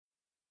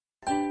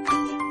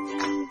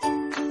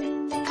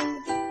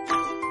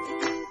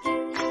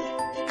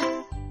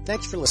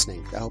Thanks for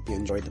listening. I hope you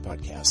enjoyed the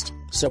podcast.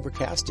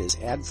 Sobercast is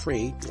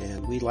ad-free,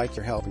 and we'd like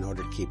your help in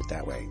order to keep it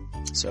that way.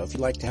 So if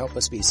you'd like to help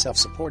us be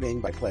self-supporting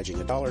by pledging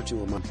 $1 a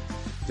month,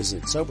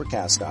 visit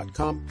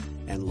Sobercast.com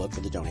and look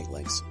for the donate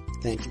links.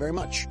 Thank you very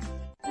much.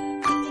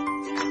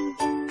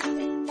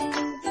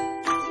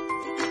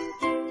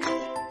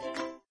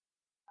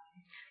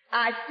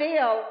 I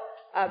feel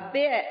a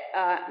bit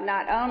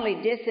not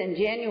only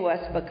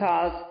disingenuous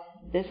because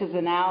this is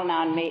an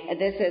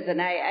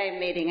AA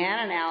meeting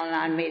and an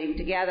Al-Anon meeting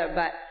together,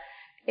 but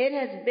it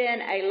has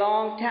been a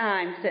long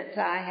time since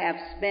I have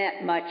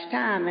spent much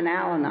time in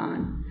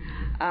Al-Anon.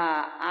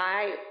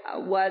 I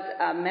was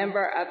a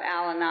member of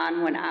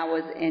Al-Anon when I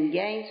was in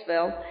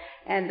Gainesville,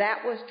 and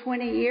that was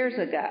 20 years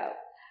ago.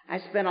 I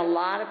spent a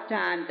lot of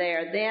time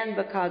there then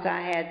because I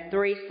had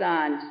 3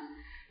 sons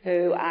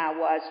who I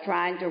was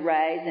trying to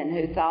raise and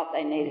who thought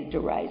they needed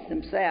to raise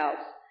themselves.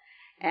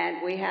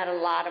 And we had a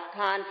lot of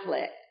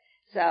conflict.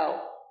 So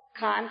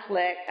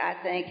conflict, I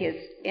think, is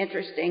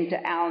interesting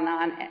to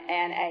Al-Anon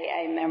and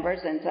AA members,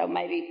 and so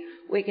maybe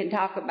we can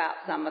talk about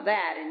some of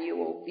that, and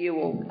you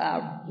will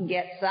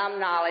get some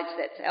knowledge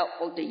that's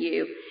helpful to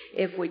you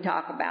if we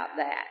talk about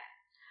that.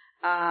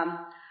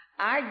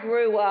 I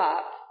grew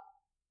up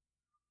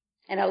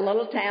in a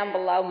little town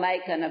below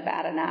Macon,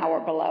 about an hour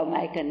below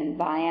Macon in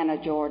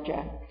Vienna,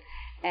 Georgia.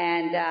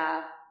 And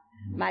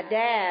my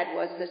dad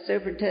was the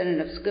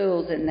superintendent of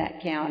schools in that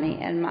county,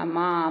 and my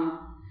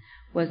mom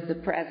was the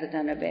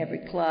president of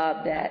every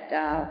club that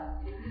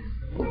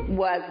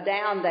was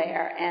down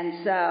there.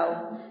 And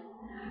so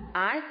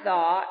I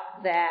thought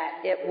that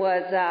it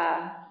was,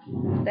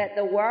 that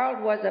the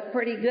world was a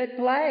pretty good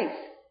place.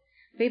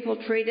 People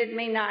treated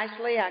me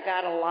nicely. I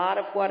got a lot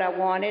of what I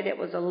wanted. It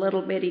was a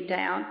little bitty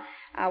town.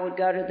 I would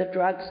go to the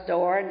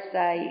drugstore and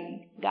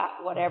say,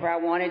 got whatever I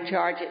wanted,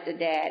 charge it to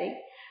Daddy.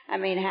 I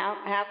mean,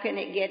 how can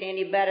it get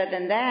any better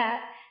than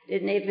that?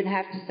 Didn't even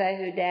have to say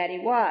who Daddy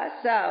was.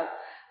 So,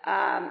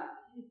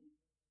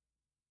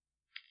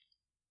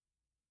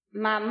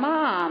 my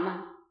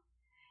mom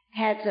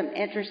had some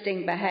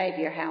interesting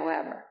behavior,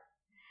 however,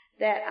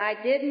 that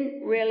I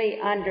didn't really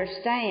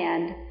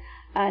understand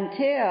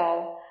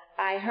until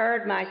I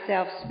heard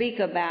myself speak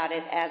about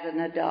it as an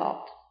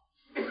adult.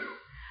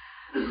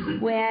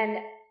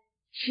 When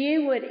she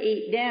would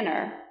eat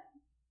dinner,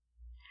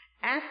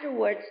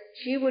 afterwards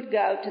she would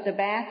go to the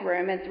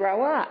bathroom and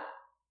throw up.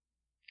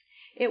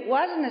 It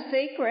wasn't a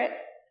secret.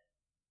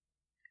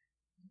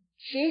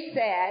 She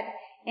said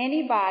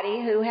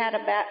anybody who had a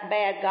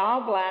bad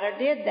gallbladder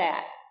did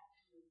that.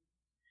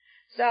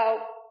 So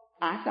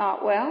I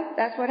thought, well,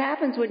 that's what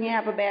happens when you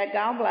have a bad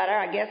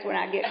gallbladder. I guess when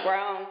I get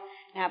grown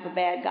and have a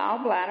bad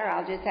gallbladder,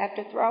 I'll just have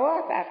to throw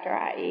up after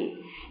I eat.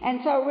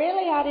 And so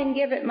really I didn't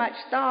give it much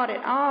thought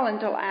at all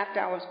until after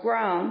I was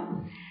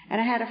grown.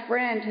 And I had a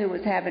friend who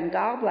was having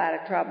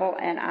gallbladder trouble,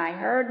 and I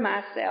heard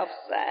myself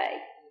say,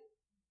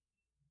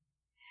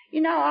 you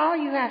know, all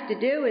you have to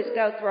do is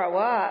go throw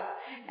up.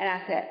 And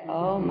I said,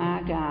 oh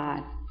my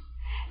God.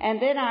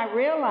 And then I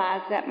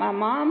realized that my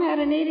mom had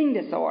an eating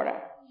disorder.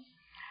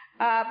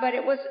 But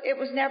it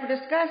was never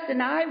discussed,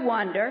 and I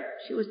wonder,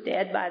 she was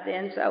dead by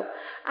then, so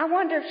I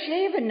wonder if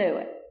she even knew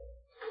it.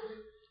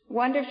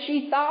 Wonder if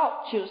she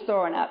thought she was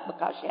throwing up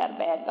because she had a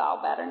bad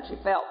gallbladder and she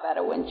felt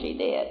better when she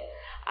did.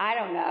 I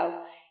don't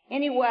know.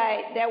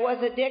 Anyway, there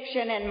was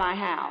addiction in my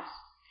house,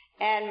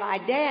 and my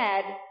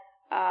dad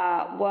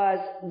was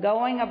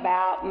going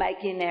about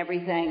making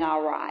everything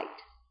all right.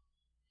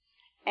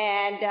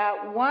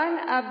 And one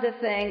of the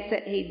things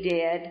that he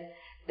did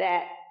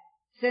that,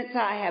 since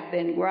I have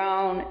been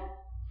grown,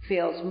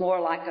 feels more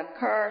like a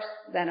curse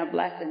than a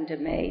blessing to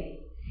me,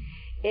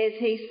 is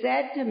he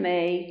said to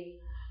me,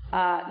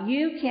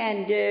 you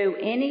can do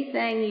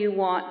anything you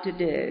want to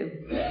do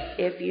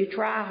if you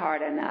try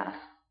hard enough.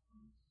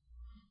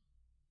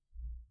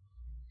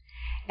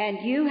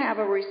 And you have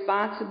a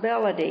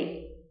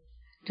responsibility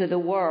to the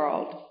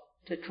world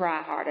to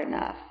try hard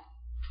enough.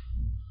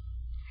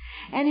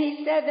 And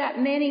he said that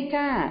many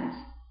times.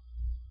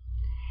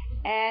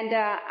 And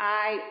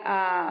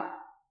I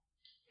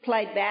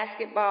played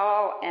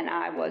basketball, and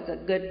I was a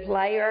good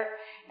player.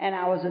 And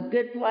I was a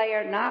good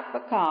player not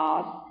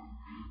because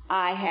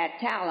I had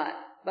talent,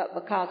 but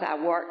because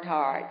I worked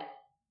hard.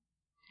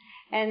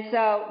 And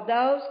so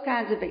those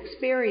kinds of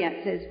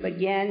experiences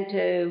began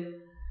to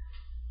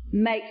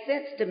make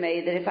sense to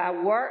me, that if I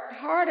worked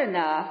hard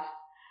enough,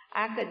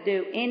 I could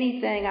do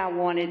anything I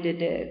wanted to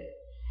do.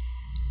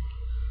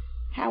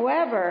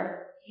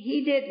 However,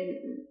 he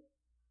didn't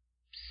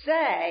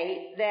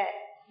say that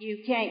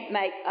you can't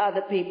make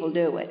other people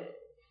do it.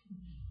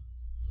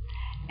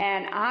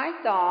 And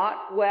I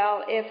thought,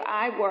 well, if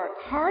I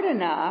work hard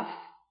enough,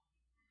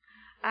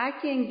 I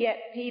can get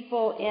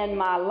people in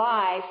my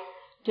life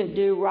to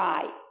do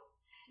right.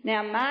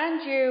 Now,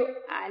 mind you,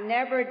 I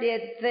never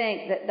did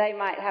think that they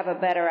might have a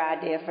better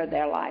idea for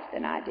their life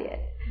than I did.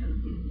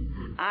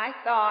 I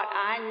thought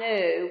I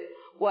knew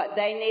what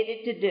they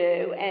needed to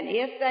do, and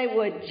if they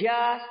would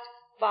just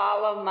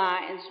follow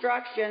my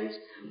instructions,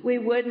 we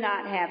would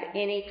not have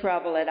any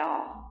trouble at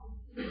all.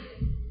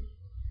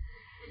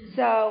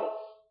 So,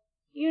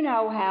 you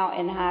know how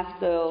in high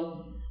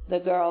school the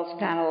girls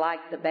kind of like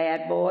the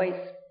bad boys?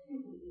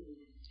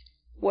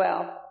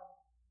 Well,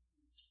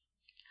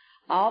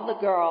 all the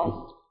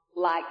girls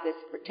like this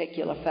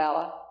particular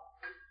fella.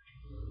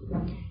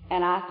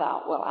 And I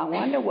thought, well, I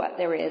wonder what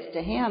there is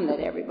to him that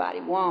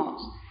everybody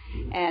wants.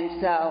 And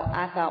so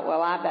I thought,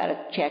 well, I better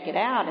check it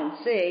out and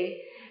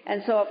see.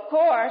 And so, of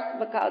course,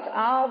 because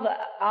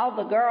all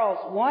the girls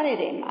wanted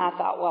him, I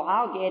thought, well,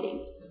 I'll get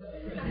him.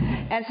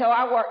 And so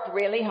I worked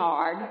really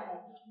hard,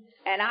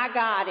 and I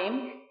got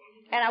him,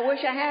 and I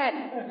wish I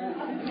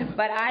hadn't,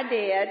 but I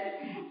did.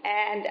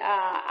 And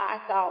I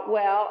thought,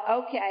 well,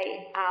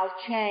 okay, I'll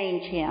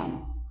change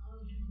him.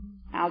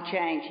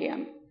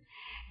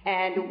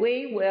 And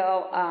we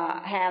will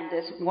have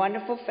this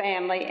wonderful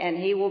family, and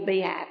he will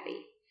be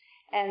happy.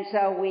 And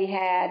so we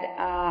had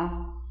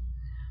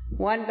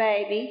one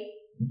baby,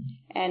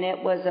 and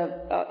it was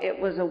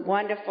a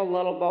wonderful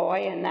little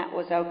boy, and that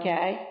was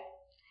okay.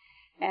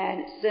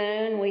 And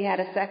soon we had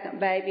a second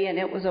baby, and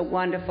it was a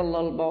wonderful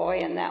little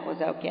boy, and that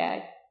was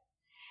okay.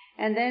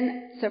 And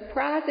then,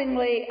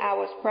 surprisingly, I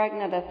was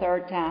pregnant a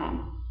third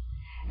time.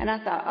 And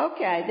I thought,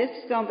 okay, this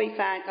is going to be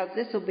fine because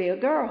this will be a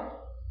girl.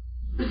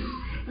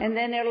 And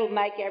then it'll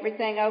make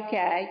everything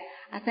okay.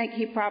 I think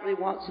he probably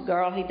wants a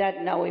girl. He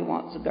doesn't know he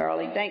wants a girl.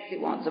 He thinks he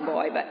wants a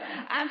boy, but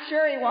I'm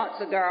sure he wants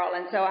a girl.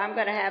 And so I'm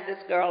going to have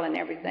this girl, and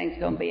everything's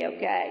going to be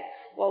okay.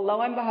 Well,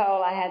 lo and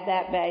behold, I had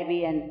that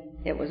baby, and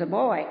it was a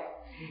boy.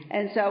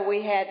 And so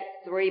we had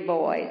 3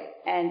 boys,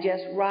 and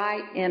just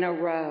right in a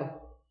row.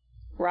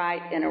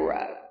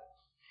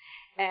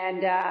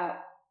 And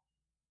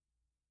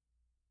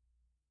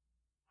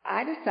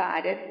I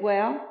decided,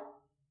 well,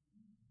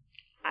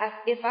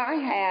 if I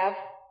have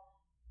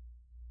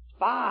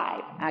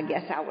 5, I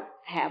guess I would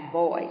have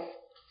boys.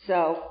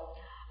 So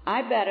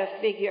I better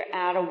figure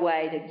out a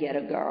way to get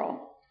a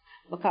girl,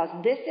 because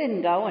this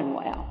isn't going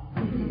well.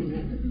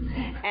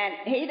 And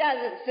he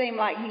doesn't seem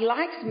like he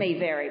likes me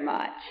very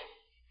much.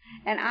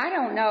 And I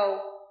don't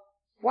know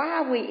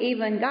why we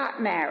even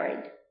got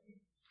married.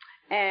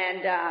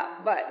 And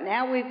but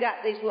now we've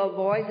got these little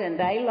boys, and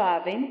they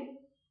love him.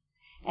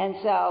 And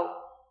so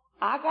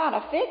I got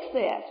to fix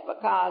this,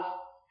 because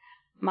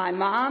my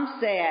mom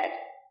said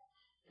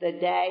the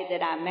day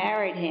that I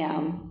married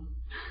him,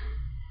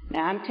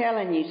 now I'm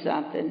telling you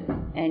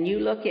something, and you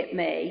look at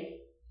me,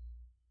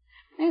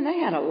 and they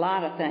had a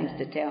lot of things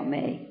to tell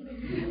me.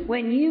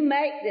 When you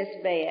make this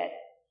bed,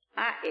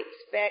 I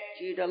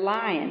expect you to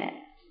lie in it.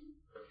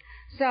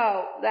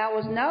 So there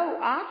was no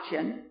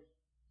option.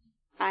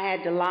 I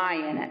had to lie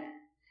in it.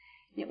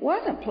 It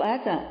wasn't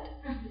pleasant.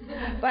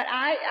 But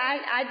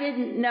I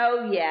didn't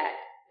know yet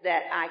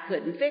that I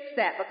couldn't fix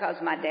that, because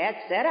my dad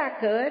said I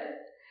could.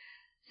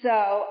 So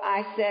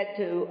I said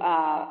to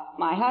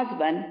my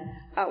husband,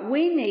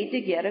 we need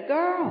to get a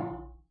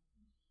girl.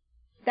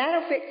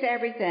 That'll fix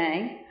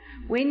everything.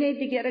 We need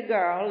to get a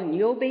girl, and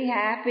you'll be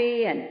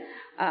happy, and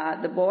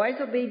the boys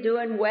will be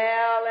doing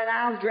well, and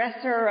I'll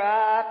dress her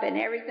up, and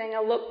everything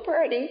will look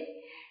pretty,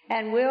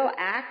 and we'll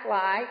act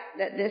like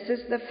that this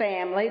is the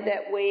family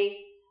that we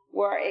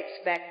were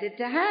expected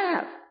to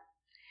have.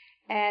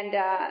 And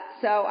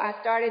so I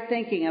started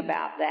thinking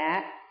about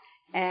that,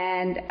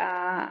 and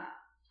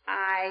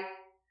I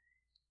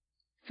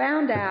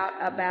found out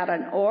about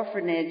an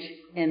orphanage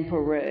in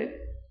Peru.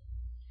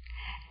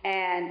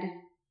 And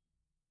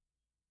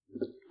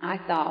I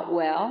thought,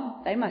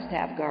 well, they must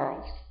have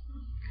girls.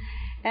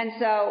 And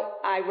so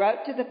I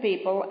wrote to the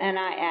people, and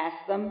I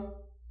asked them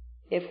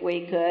if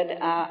we could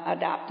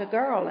adopt a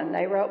girl. And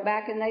they wrote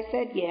back, and they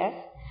said yes.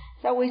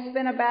 So we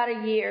spent about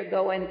a year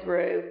going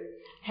through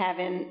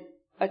having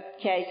a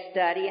case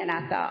study, and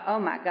I thought, oh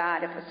my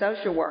God, if a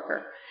social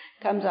worker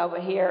comes over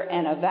here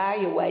and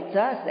evaluates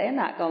us, they're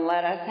not going to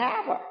let us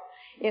have her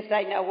if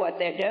they know what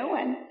they're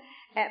doing.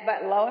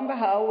 But lo and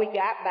behold, we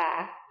got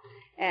by,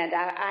 and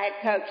I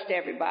had coached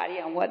everybody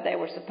on what they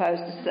were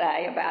supposed to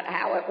say about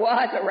how it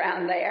was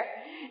around there.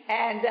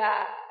 And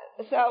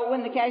so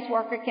when the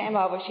caseworker came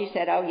over, she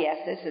said, oh yes,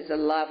 this is a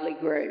lovely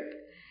group.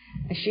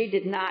 She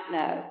did not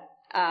know.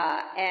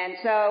 And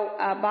so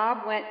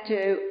Bob went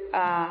to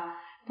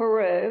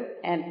Peru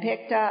and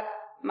picked up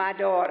my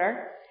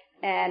daughter,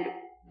 and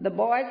the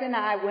boys and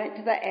I went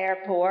to the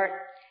airport,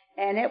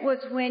 and it was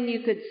when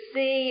you could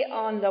see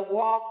on the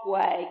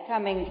walkway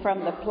coming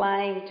from the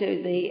plane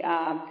to the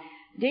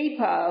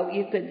depot,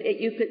 you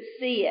could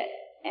see it,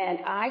 and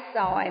I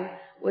saw him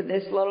with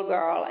this little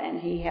girl, and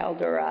he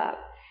held her up,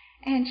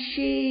 and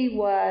she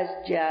was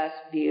just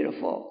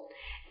beautiful.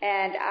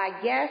 And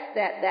I guess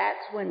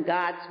that's when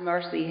God's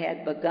mercy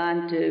had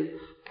begun to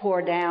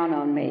pour down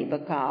on me,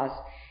 because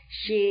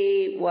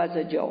she was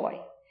a joy.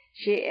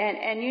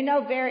 And you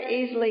know,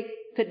 very easily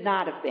could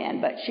not have been,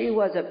 but she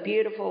was a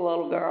beautiful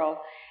little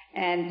girl.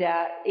 And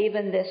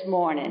even this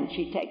morning,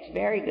 she takes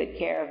very good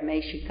care of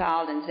me. She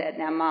called and said,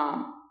 now,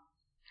 Mom,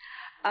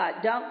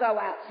 don't go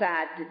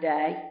outside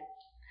today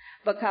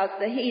because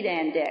the heat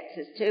index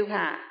is too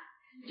high.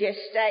 Just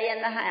stay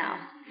in the house.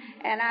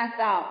 And I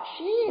thought,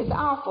 she is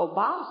awful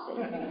bossy.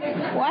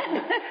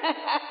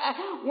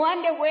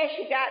 Wonder where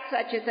she got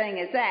such a thing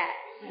as that.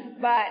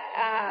 But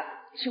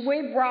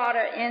we brought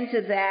her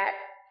into that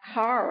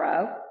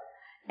horror,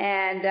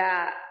 and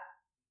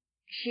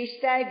she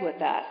stayed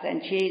with us.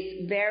 And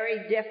she's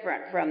very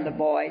different from the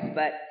boys,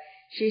 but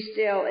she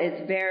still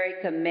is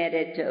very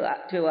committed to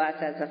us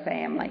as a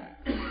family.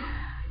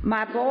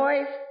 My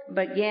boys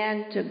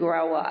began to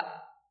grow up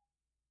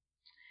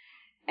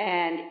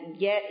and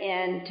get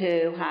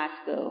into high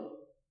school.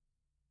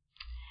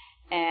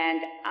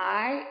 And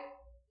I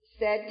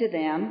said to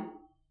them,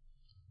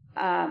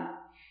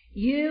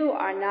 you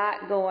are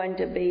not going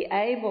to be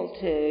able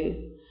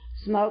to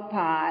smoke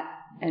pot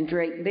and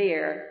drink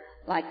beer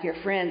like your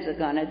friends are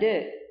going to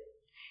do.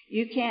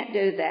 You can't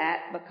do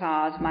that,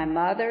 because my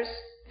mother's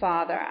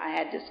father, I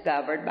had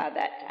discovered by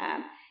that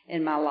time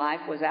in my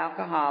life, was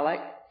alcoholic.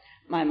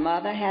 My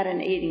mother had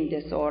an eating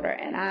disorder,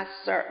 and I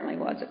certainly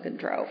was a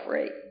control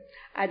freak.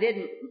 I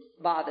didn't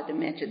bother to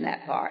mention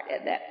that part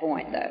at that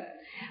point, though.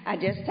 I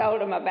just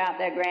told them about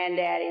their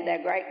granddaddy,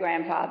 their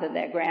great-grandfather,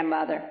 their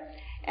grandmother,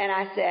 and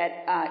I said,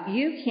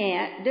 you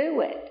can't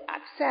do it. I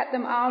sat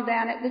them all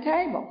down at the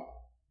table.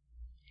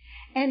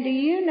 And do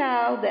you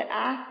know that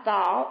I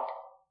thought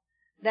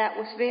that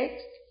was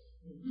fixed?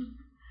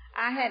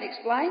 I had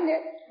explained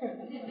it.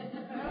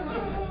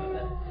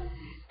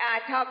 I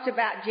talked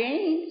about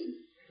genes.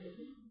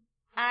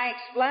 I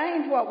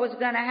explained what was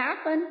going to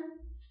happen.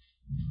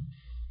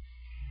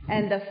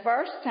 And the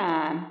first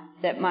time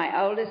that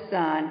my oldest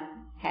son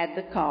had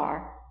the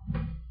car,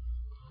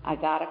 I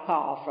got a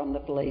call from the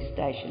police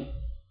station.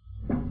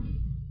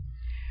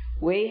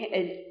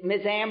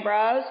 Ms.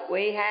 Ambrose,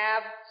 we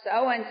have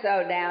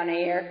so-and-so down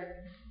here.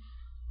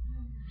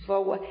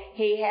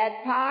 He had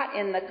pot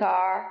in the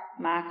car,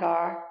 my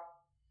car.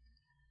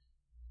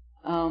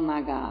 Oh,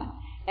 my God.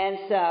 And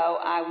so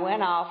I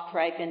went off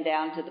traipsing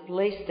down to the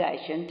police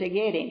station to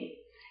get him.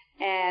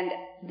 And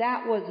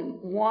that was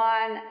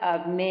one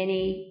of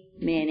many,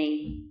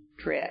 many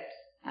trips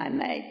I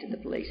made to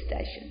the police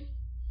station.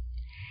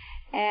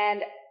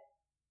 And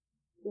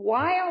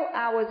while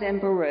I was in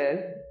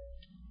Peru,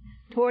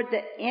 toward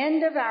the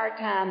end of our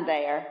time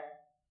there,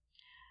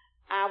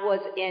 I was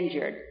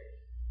injured.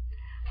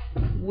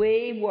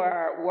 We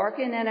were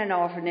working in an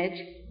orphanage,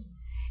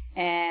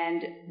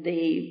 and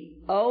the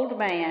old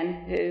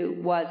man who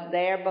was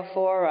there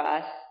before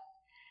us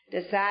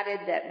decided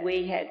that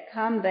we had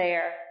come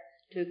there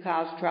to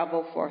cause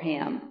trouble for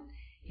him.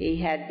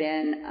 He had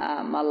been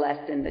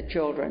molesting the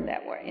children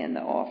that were in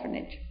the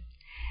orphanage.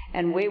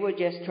 And we were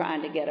just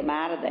trying to get him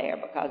out of there,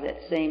 because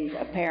it seemed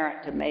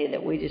apparent to me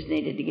that we just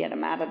needed to get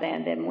him out of there,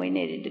 and then we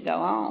needed to go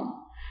home,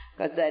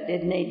 because there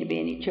didn't need to be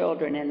any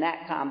children in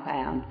that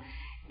compound.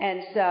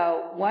 And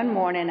so one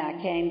morning I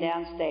came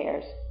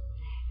downstairs,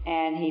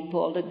 and he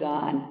pulled a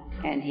gun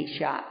and he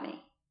shot me.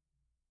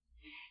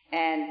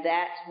 And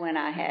that's when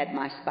I had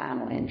my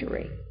spinal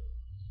injury.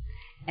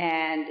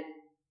 And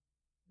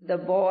the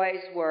boys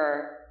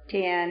were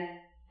 10,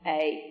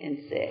 8, and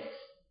 6.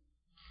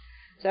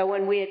 So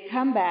when we had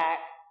come back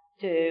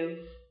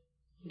to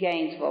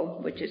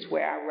Gainesville, which is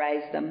where I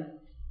raised them,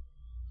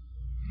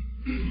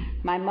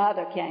 my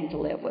mother came to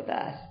live with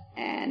us,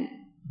 and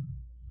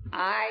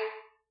I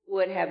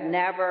would have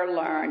never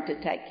learned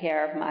to take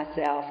care of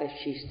myself if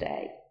she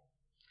stayed.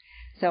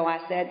 So I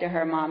said to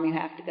her, Mom, you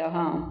have to go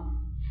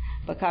home,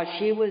 because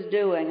she was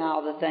doing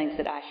all the things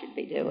that I should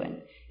be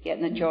doing,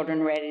 getting the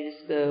children ready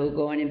to school,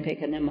 going and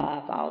picking them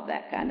up, all of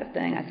that kind of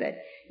thing. I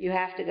said, you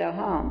have to go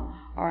home,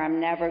 or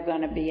I'm never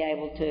going to be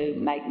able to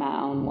make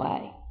my own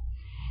way.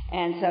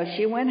 And so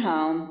she went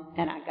home,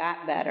 and I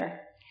got better.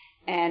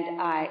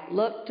 And I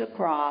looked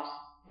across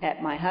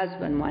at my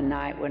husband one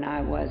night when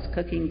I was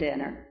cooking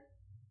dinner.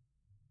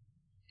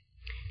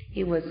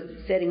 He was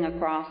sitting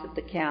across at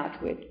the couch.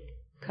 We'd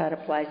cut a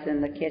place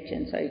in the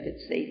kitchen so you could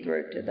see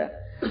through to the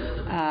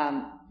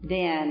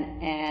den,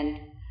 and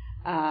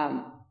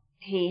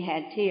he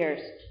had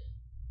tears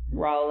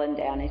rolling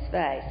down his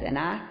face. And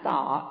I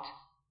thought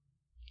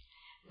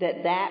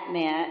that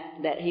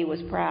meant that he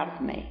was proud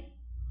of me.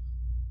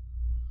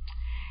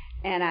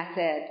 And I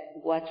said,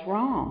 what's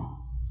wrong?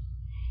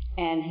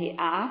 And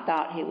I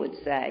thought he would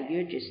say,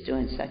 you're just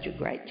doing such a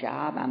great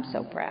job. I'm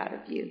so proud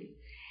of you.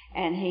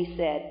 And he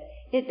said,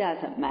 it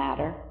doesn't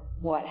matter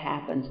what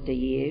happens to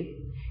you.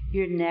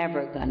 You're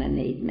never going to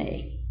need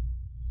me.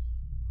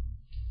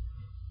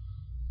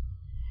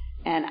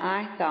 And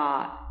I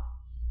thought,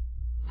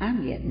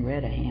 I'm getting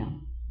rid of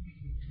him.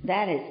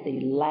 That is the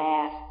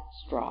last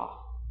straw.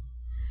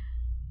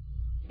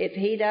 If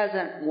he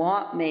doesn't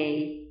want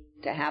me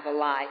to have a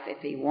life,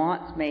 if he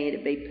wants me to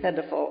be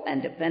pitiful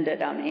and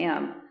dependent on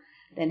him,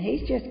 then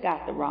he's just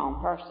got the wrong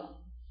person.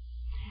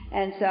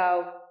 And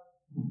so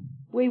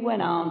we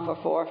went on for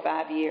 4 or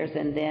 5 years,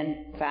 and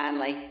then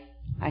finally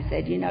I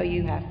said, you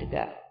have to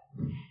go.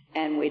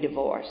 And we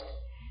divorced.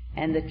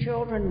 And the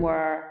children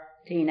were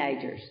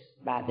teenagers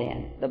by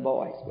then. The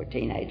boys were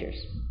teenagers.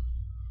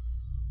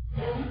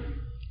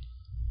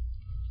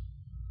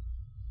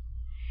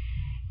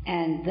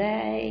 And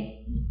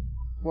they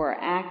were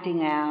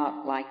acting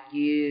out like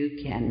you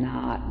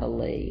cannot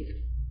believe.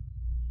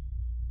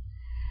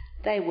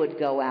 They would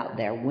go out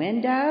their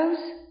windows.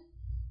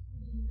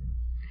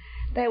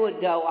 They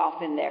would go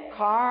off in their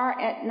car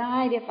at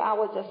night if I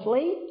was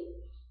asleep.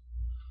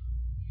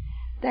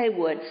 They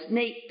would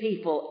sneak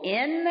people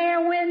in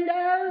their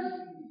windows.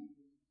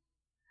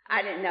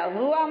 I didn't know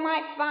who I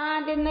might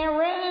find in their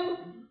room.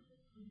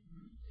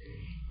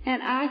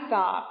 And I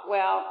thought,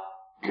 well,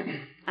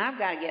 I've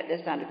got to get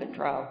this under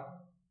control.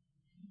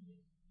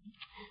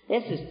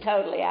 This is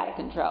totally out of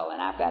control,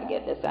 and I've got to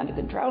get this under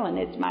control, and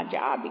it's my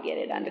job to get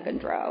it under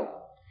control.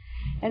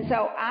 And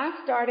so I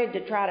started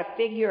to try to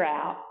figure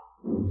out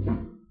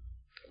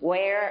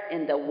where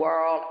in the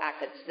world I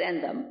could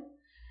send them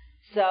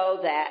so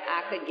that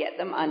I could get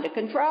them under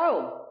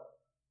control.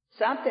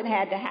 Something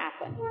had to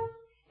happen,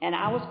 and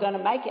I was going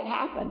to make it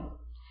happen.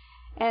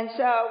 And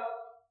so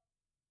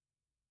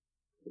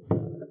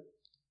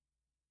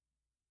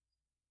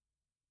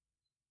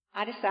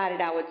I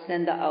decided I would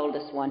send the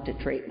oldest one to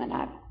treatment.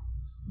 I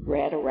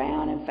read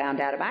around and found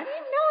out about, I didn't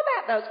even know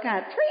about those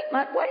kind of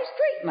treatment. What is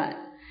treatment?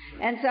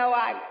 And so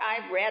I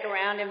read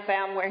around and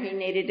found where he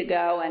needed to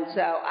go. And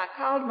so I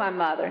called my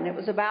mother, and it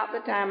was about the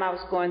time I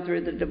was going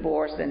through the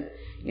divorce. And,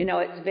 you know,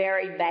 it's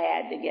very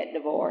bad to get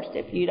divorced.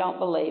 If you don't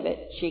believe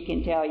it, she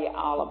can tell you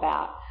all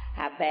about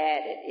how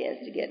bad it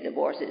is to get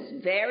divorced.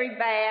 It's very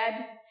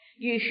bad.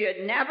 You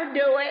should never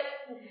do it.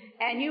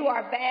 And you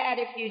are bad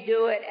if you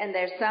do it, and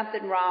there's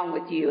something wrong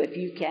with you if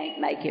you can't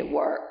make it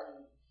work.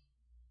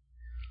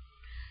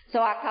 So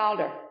I called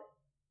her,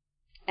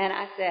 and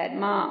I said,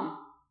 Mom,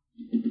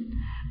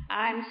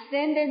 I'm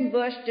sending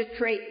Bush to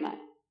treatment.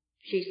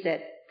 She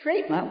said,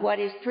 treatment? What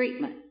is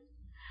treatment?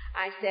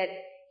 I said,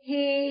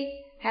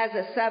 he has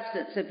a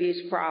substance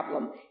abuse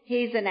problem.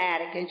 He's an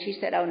addict. And she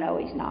said, oh, no,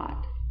 he's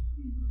not.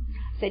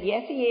 I said,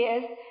 yes, he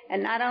is.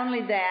 And not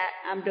only that,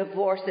 I'm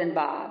divorcing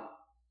Bob.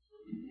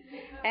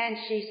 And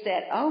she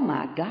said, oh,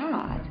 my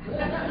God.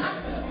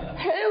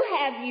 Who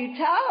have you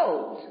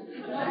told?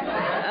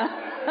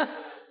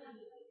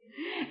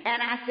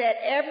 And I said,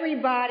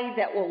 everybody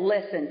that will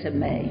listen to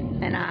me.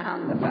 And I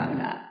hung the phone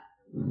up.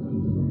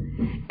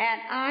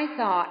 And I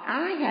thought,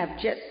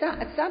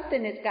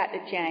 something has got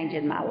to change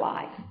in my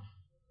life.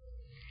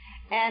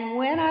 And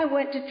when I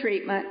went to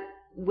treatment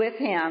with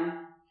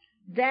him,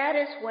 that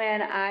is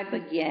when I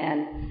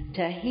began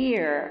to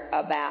hear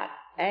about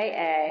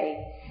AA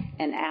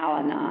and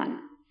Al-Anon.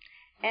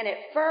 And at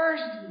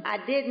first, I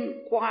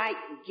didn't quite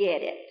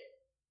get it.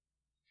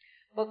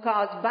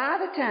 Because by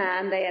the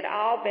time they had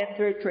all been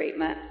through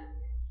treatment,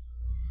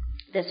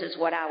 this is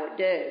what I would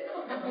do.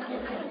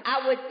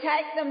 I would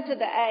take them to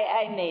the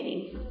AA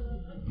meetings.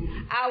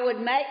 I would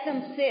make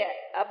them sit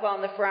up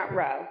on the front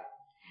row.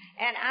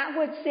 And I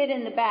would sit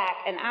in the back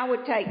and I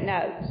would take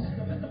notes.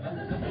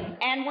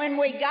 And when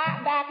we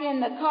got back in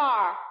the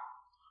car,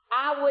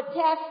 I would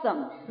test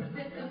them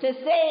to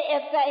see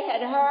if they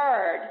had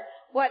heard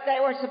what they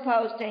were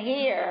supposed to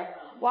hear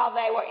while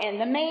they were in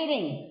the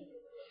meeting.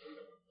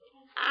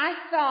 I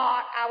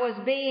thought I was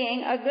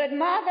being a good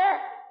mother.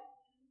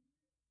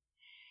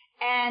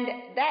 And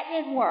that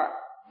didn't work.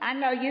 I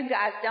know you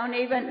guys I don't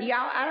even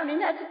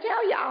have to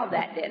tell y'all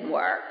that didn't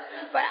work.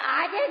 But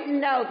I didn't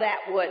know that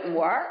wouldn't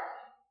work.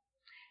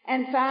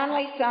 And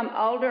finally, some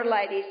older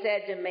lady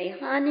said to me,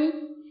 honey,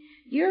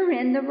 you're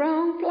in the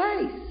wrong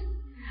place.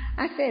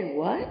 I said,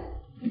 what?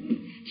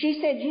 She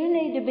said, you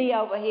need to be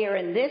over here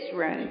in this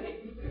room.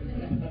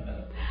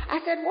 I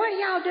said, what are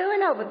y'all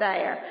doing over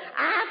there?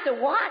 I have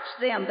to watch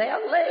them.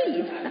 They'll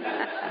leave.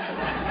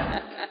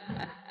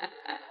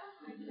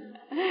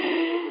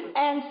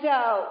 And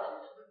so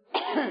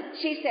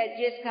she said,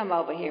 just come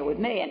over here with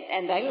me.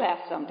 And they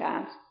left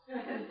sometimes.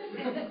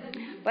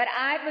 But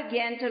I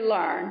began to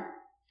learn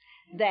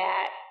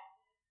that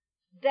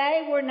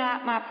they were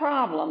not my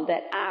problem,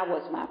 that I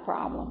was my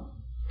problem.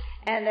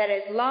 And that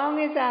as long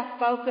as I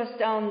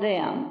focused on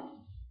them,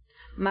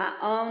 my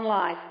own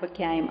life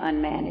became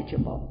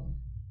unmanageable.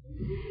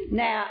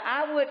 Now,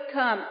 I would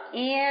come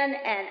in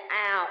and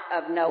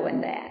out of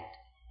knowing that.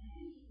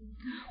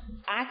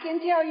 I can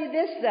tell you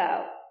this,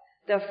 though.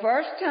 The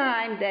first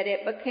time that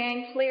it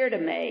became clear to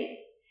me,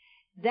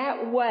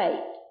 that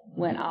weight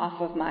went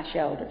off of my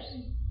shoulders.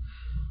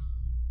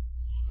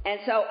 And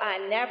so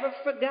I never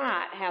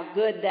forgot how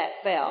good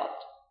that felt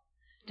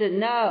to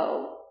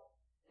know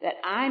that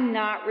I'm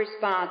not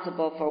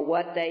responsible for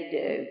what they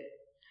do.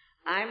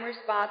 I'm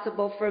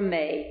responsible for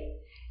me.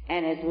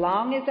 And as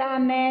long as I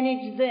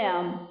manage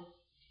them,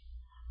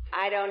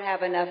 I don't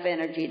have enough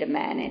energy to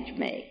manage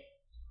me.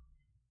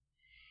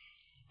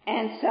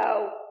 And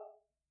so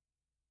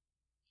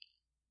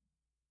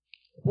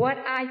what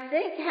I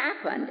think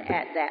happened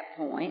at that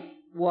point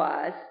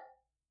was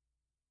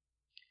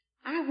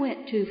I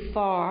went too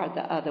far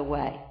the other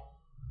way.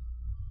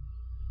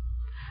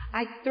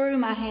 I threw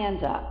my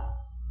hands up.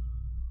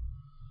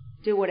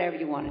 Do whatever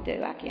you want to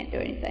do. I can't do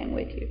anything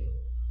with you.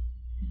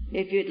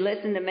 If you'd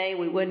listen to me,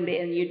 we wouldn't be,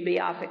 and you'd be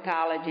off at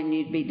college and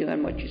you'd be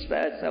doing what you're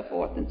supposed, so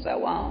forth and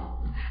so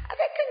on.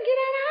 They couldn't get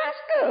out of high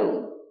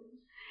school.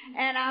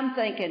 And I'm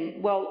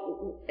thinking,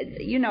 well,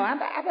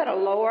 I better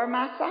lower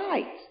my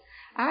sights.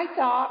 I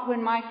thought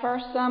when my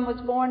first son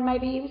was born,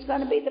 maybe he was going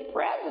to be the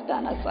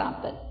president or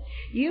something.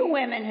 You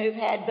women who've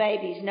had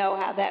babies know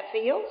how that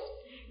feels.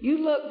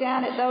 You look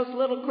down at those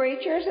little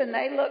creatures and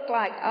they look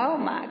like, oh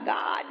my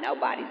God,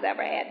 nobody's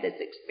ever had this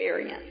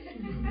experience.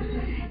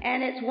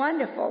 And it's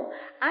wonderful.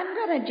 I'm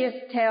going to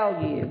just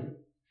tell you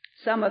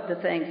some of the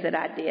things that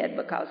I did,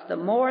 because the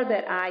more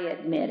that I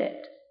admit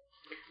it,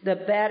 the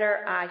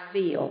better I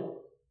feel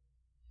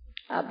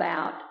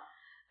about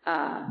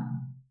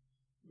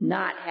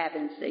not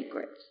having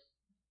secrets.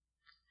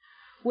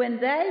 When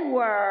they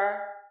were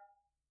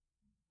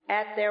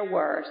at their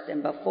worst,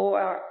 and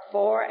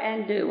before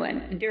and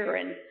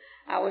during,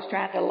 I was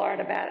trying to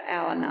learn about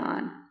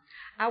Al-Anon,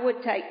 I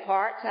would take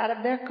parts out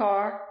of their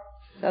car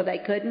so they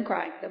couldn't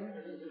crank them.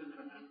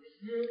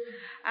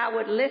 I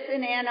would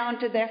listen in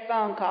onto their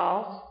phone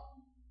calls,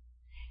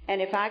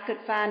 and if I could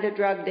find a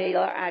drug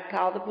dealer, I'd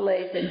call the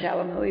police and tell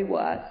them who he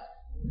was.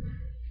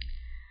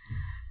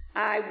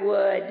 I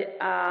would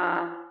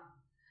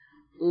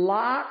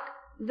lock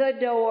the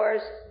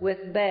doors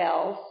with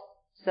bells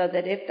so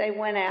that if they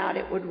went out,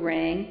 it would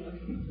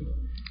ring.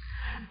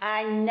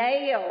 I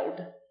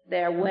nailed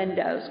their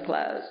windows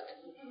closed.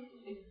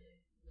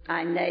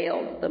 I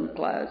nailed them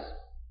closed.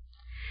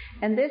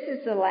 And this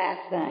is the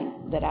last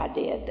thing that I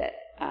did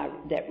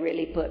that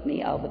really put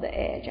me over the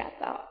edge, I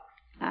thought.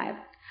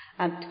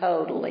 I'm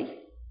totally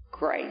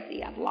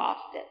crazy. I've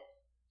lost it.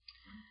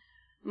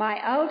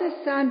 My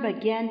oldest son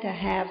began to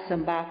have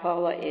some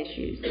bipolar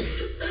issues,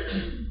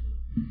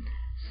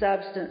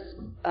 substance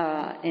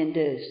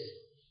induced.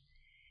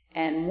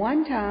 And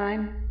one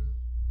time,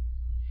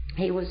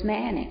 he was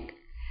manic.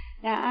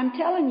 Now, I'm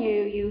telling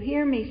you, you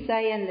hear me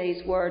saying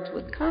these words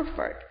with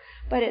comfort,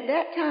 but at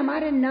that time, I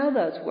didn't know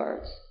those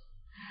words.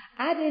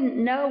 I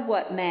didn't know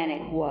what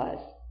manic was.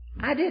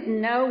 I didn't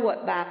know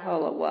what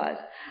bipolar was.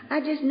 I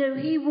just knew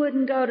he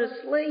wouldn't go to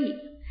sleep.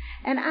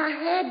 And I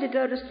had to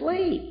go to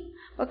sleep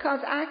because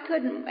I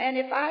couldn't, and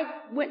if I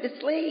went to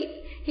sleep,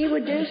 he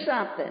would do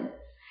something.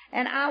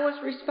 And I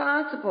was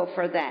responsible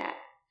for that.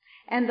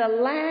 And the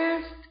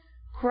last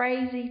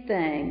crazy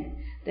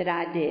thing that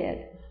I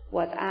did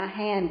was I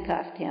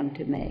handcuffed him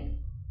to me.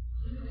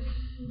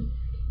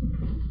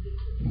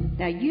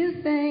 Now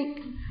you think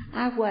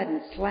I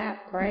wasn't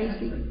slap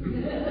crazy?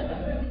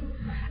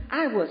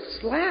 I was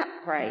slap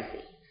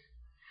crazy.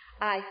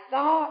 I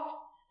thought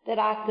that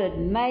I could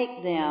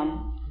make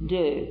them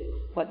do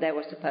what they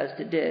were supposed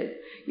to do.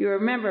 You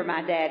remember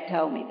my dad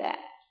told me that.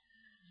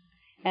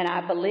 And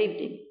I believed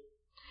him.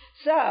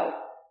 So,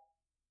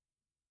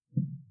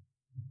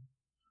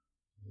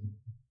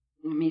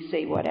 let me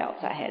see what else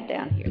I had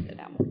down here that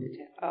I wanted to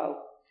tell.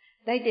 Oh,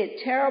 they did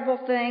terrible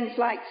things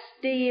like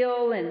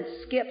steal and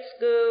skip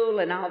school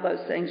and all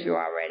those things you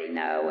already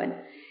know. And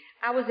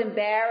I was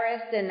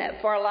embarrassed, and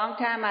for a long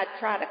time I'd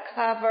try to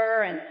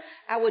cover, and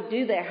I would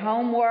do their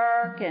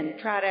homework and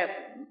try to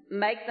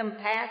make them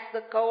pass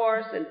the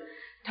course and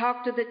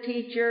talk to the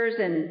teachers,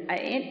 and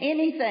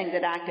anything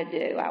that I could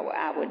do,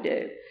 I would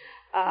do.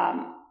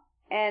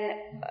 And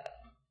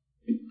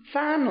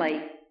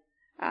finally,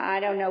 I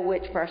don't know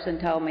which person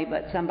told me,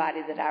 but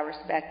somebody that I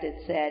respected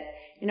said,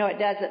 you know, it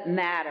doesn't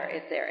matter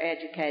if they're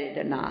educated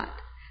or not.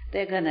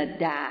 They're going to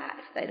die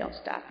if they don't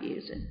stop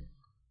using.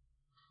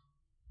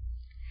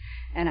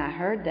 And I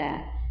heard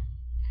that,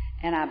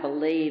 and I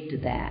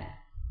believed that,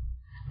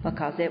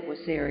 because it was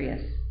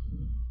serious.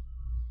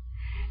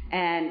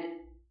 And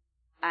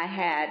I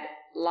had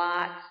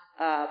lots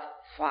of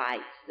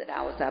fights that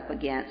I was up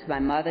against. My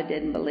mother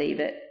didn't believe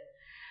it.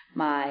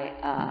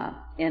 My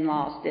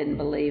in-laws didn't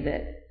believe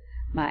it.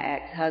 My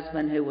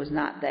ex-husband, who was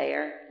not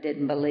there,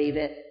 didn't believe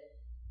it.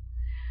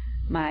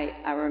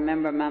 I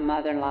remember my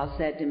mother-in-law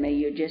said to me,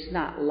 "You're just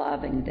not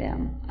loving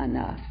them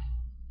enough."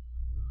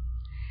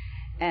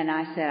 And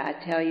I said, "I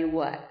tell you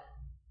what,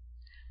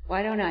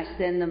 why don't I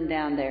send them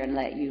down there and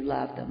let you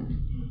love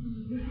them?"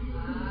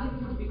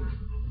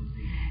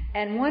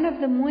 And one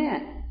of them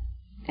went,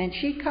 and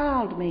she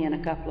called me in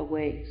a couple of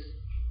weeks.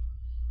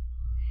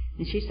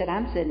 And she said,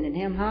 "I'm sending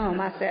him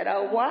home." I said,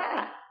 "Oh,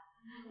 why?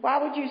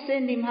 Why would you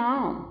send him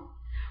home?"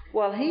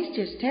 "Well, he's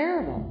just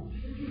terrible."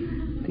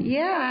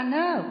 "Yeah, I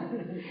know."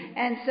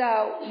 And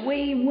so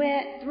we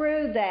went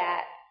through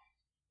that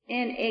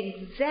in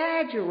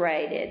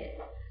exaggerated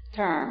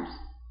terms,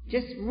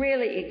 just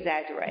really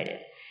exaggerated.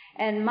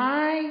 And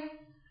my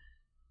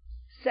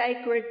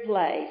sacred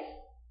place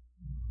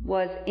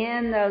was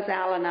in those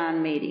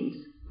Al-Anon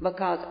meetings,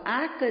 because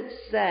I could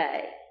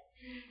say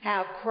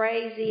how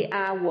crazy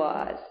I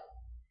was,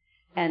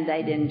 and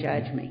they didn't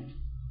judge me.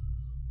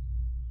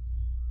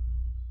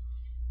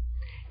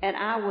 And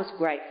I was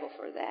grateful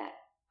for that.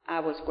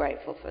 I was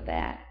grateful for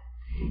that.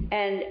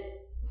 And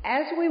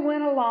as we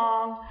went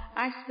along,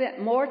 I spent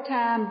more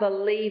time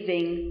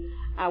believing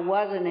I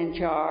wasn't in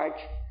charge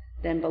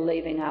than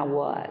believing I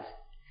was.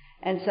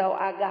 And so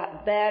I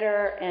got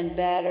better and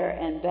better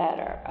and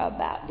better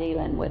about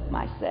dealing with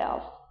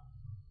myself.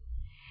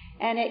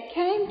 And it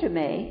came to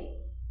me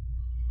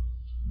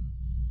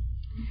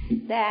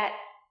that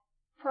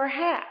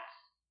perhaps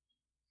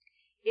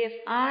if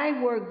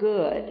I were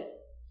good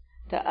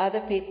to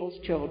other people's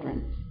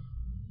children,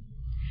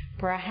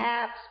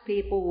 perhaps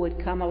people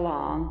would come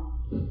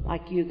along,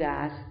 like you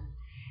guys,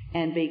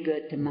 and be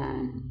good to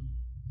mine.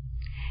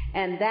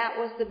 And that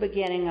was the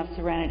beginning of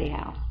Serenity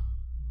House.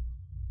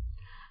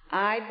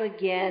 I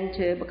began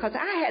to, because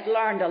I had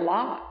learned a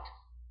lot.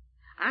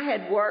 I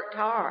had worked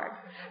hard.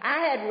 I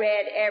had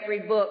read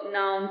every book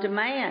known to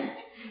man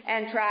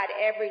and tried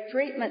every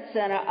treatment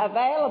center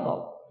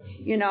available.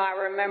 You know, I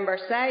remember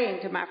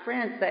saying to my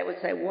friends, they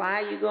would say,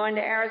 "Why are you going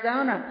to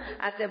Arizona?"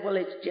 I said, "Well,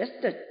 it's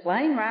just a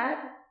plane ride."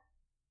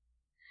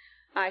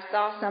 I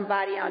saw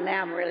somebody on,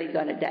 now I'm really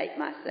going to date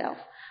myself.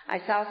 I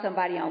saw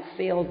somebody on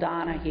Phil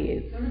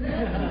Donahue.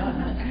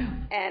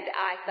 And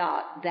I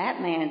thought,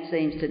 that man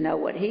seems to know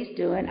what he's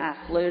doing. I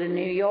flew to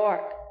New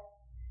York.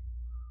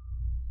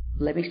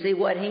 Let me see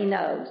what he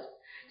knows.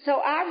 So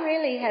I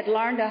really had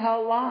learned a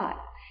whole lot.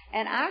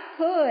 And I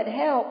could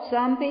help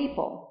some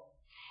people.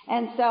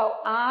 And so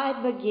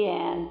I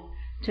began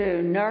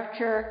to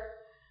nurture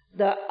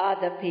the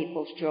other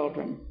people's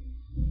children.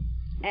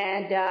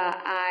 And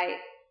I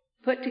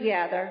put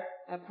together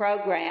a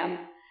program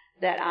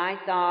that I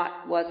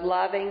thought was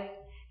loving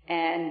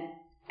and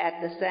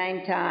at the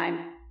same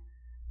time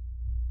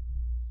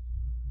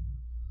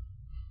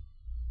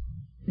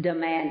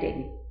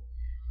demanding.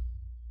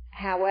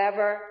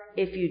 However,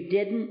 if you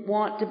didn't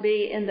want to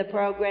be in the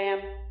program,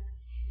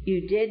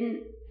 you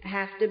didn't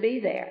have to be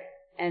there.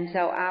 And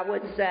so I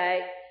would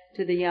say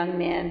to the young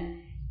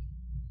men,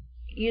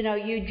 you know,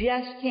 you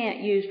just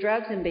can't use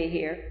drugs and be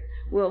here.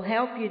 We'll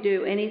help you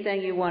do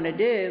anything you want to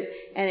do.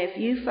 And if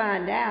you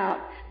find out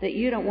that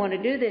you don't want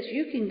to do this,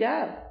 you can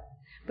go.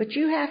 But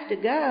you have to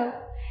go.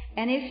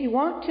 And if you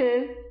want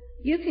to,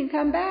 you can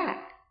come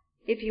back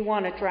if you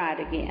want to try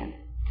it again.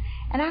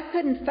 And I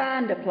couldn't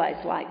find a place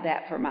like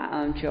that for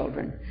my own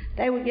children.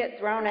 They would get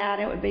thrown out.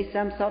 It would be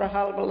some sort of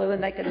hullabaloo,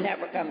 and they could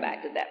never come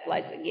back to that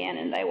place again.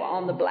 And they were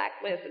on the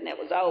blacklist, and it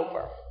was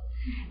over.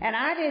 And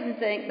I didn't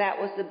think that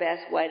was the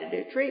best way to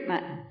do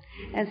treatment.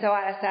 And so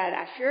I decided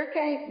I sure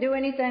can't do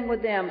anything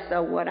with them.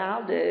 So what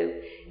I'll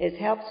do is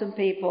help some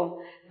people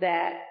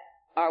that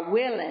are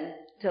willing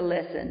to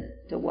listen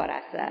to what I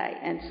say.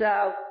 And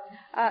so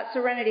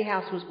Serenity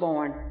House was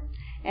born.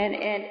 And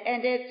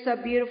it's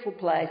a beautiful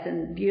place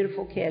and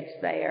beautiful kids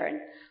there. And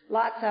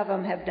lots of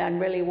them have done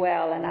really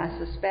well. And I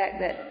suspect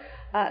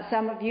that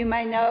some of you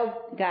may know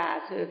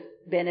guys who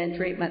have been in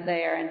treatment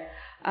there. And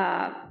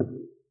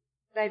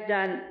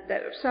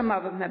some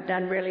of them have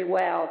done really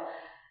well.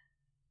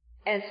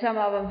 And some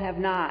of them have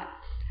not.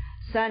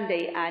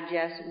 Sunday, I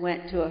just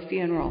went to a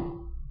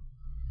funeral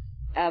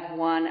of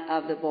one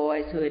of the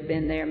boys who had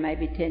been there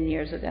maybe 10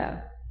 years ago.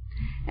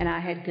 And I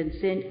had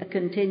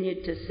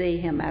continued to see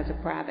him as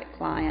a private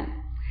client.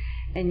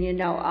 And you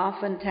know,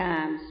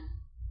 oftentimes,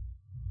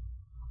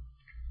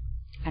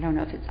 I don't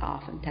know if it's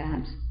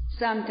oftentimes,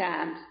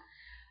 sometimes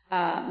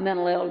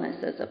mental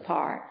illness is a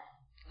part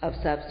of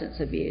substance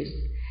abuse.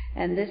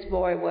 And this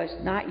boy was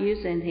not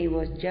using, he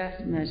was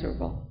just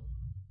miserable.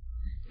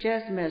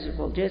 Just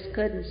miserable, just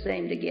couldn't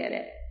seem to get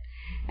it.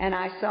 And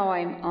I saw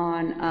him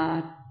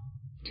on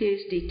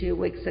Tuesday 2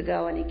 weeks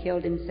ago, and he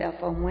killed himself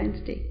on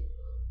Wednesday.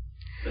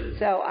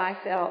 So I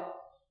felt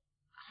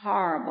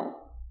horrible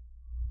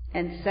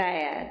and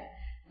sad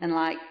and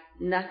like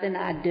nothing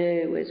I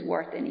do is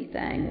worth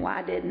anything.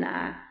 Why didn't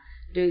I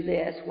do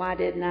this? Why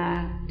didn't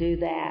I do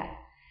that?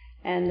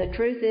 And the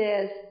truth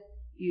is,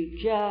 you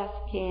just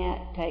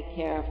can't take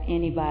care of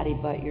anybody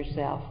but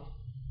yourself.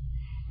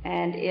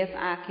 And if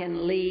I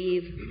can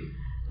leave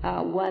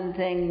one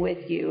thing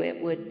with you,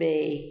 it would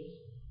be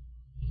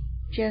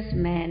just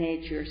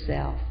manage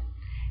yourself.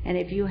 And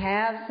if you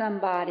have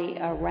somebody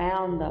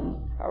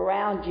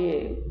around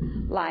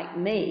you, like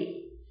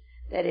me,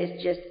 that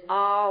is just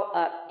all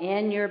up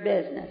in your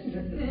business,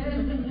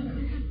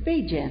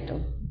 be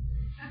gentle.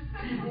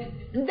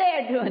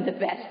 They're doing the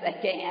best they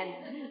can.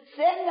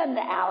 Send them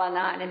to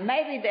Al-Anon, and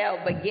maybe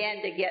they'll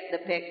begin to get the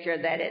picture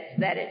that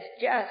it's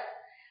just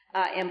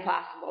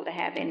impossible to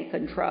have any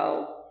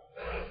control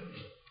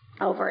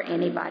over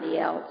anybody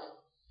else.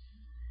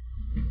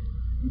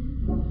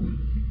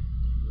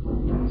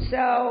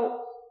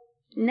 So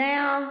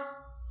now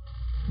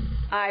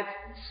I've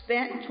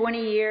spent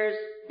 20 years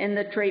in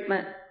the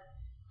treatment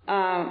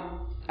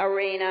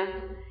arena,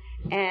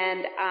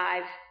 and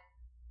I've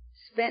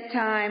spent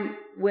time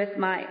with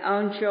my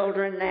own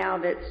children now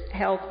that's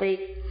healthy.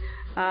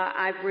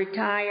 I've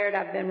retired.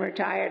 I've been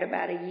retired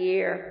about a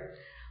year.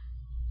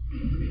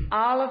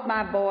 All of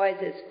my boys,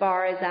 as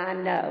far as I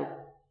know,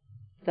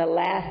 the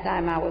last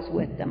time I was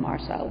with them are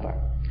sober.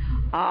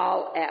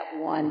 All at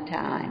one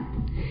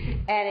time.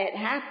 And it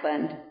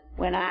happened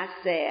when I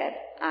said,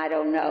 I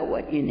don't know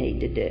what you need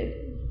to do.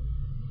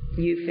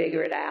 You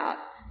figure it out.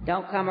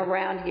 Don't come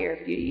around here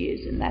if you're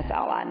using. That's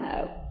all I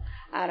know.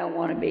 I don't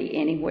want to be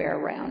anywhere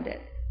around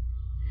it.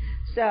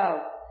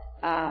 So,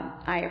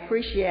 I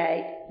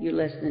appreciate you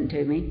listening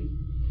to me.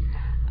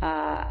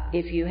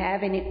 If you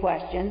have any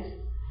questions,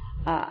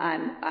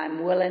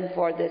 I'm willing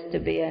for this to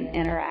be an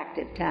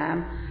interactive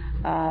time.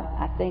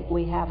 I think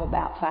we have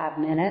about 5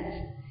 minutes.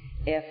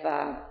 If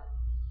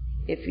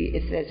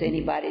there's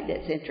anybody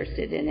that's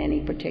interested in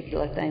any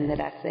particular thing that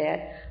I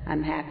said,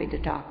 I'm happy to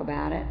talk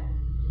about it.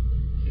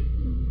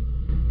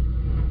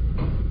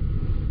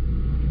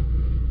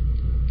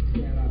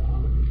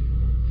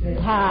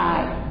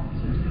 Hi.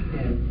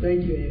 And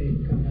thank you, Annie,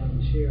 for coming out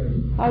and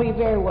sharing. Oh, you're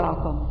very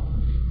welcome.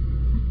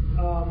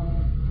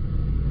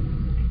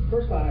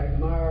 First of all, I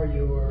admire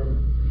your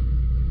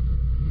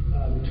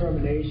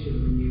determination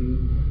when you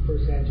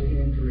first had your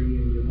injury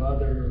and your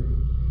mother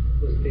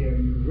was there,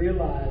 and you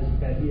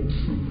realized that if you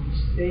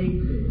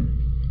stayed there,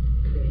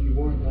 that you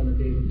weren't going to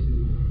be able to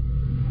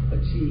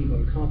achieve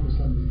or accomplish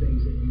some of the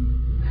things that you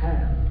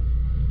have.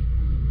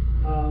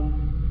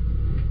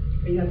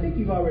 And I think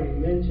you've already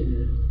mentioned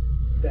it,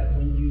 that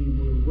when you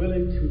were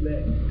willing to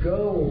let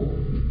go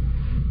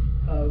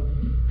of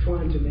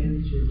trying to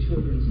manage your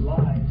children's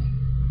lives,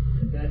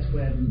 that's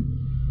when,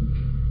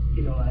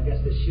 I guess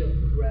the shift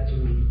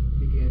gradually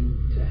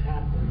began to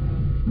happen.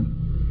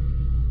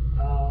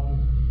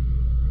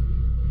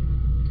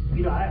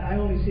 I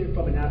only see it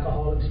from an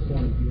alcoholic's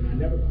point of view, and I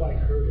never quite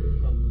heard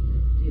it from,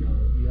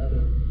 the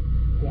other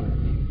point of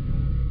view.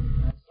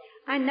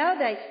 I know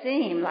they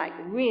seem like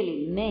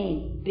really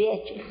mean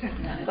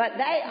bitches, but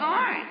they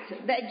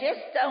aren't. They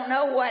just don't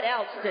know what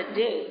else to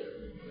do.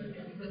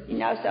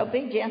 So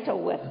be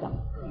gentle with them.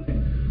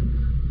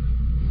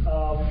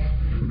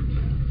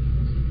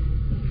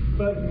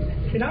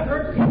 And I've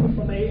heard people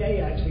from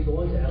AA actually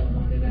going to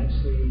Al-Anon and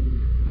actually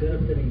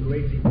benefiting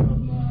greatly from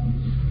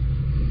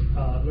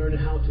learning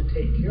how to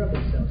take care of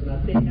themselves. And I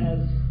think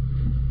as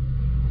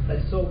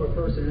a sober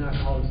person in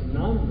Alcoholics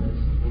Anonymous,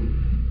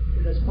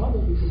 that's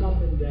probably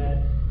something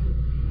that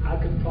I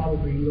could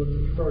probably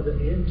look further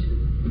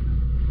into,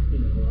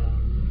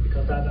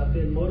 because I've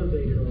been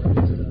motivated or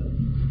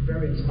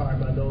very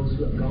inspired by those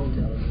who have gone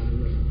to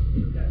Al-Anon.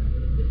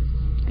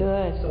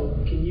 Good. So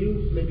can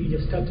you maybe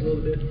just touch a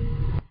little bit?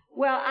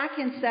 Well, I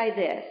can say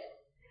this.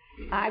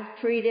 I've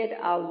treated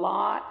a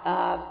lot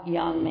of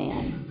young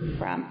men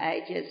from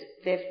ages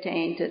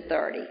 15 to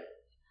 30.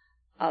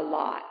 A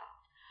lot.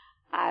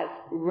 I've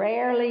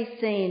rarely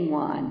seen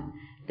one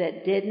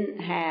that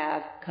didn't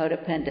have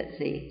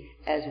codependency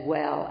as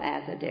well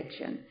as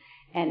addiction.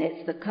 And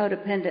it's the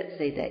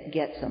codependency that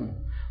gets them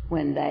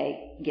when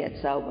they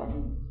get sober.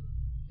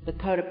 The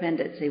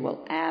codependency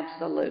will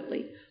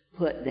absolutely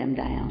put them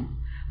down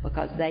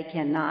because they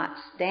cannot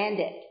stand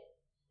it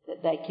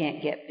that they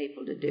can't get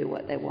people to do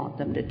what they want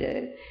them to do.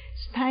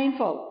 It's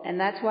painful, and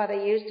that's why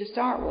they used to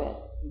start with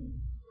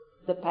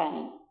the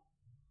pain.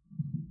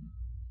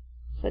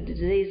 It's a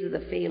disease of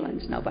the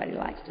feelings. Nobody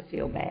likes to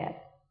feel bad.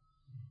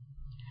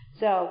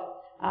 So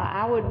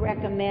I would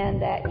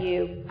recommend that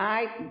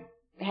I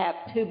have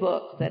 2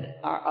 books that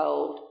are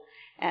old,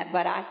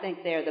 but I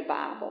think they're the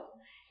Bible.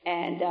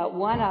 And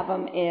one of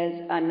them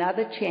is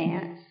Another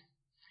Chance.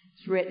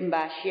 It's written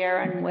by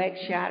Sharon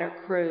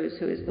Wegscheider Cruz,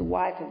 who is the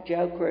wife of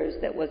Joe Cruz,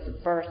 that was the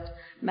first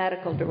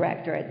medical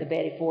director at the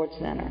Betty Ford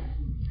Center.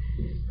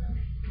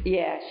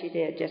 Yeah, she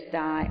did just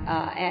die.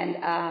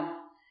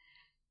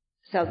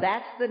 So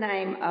that's the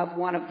name of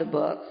one of the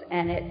books,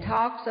 and it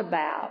talks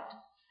about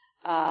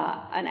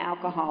an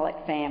alcoholic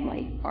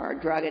family or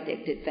a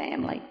drug-addicted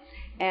family.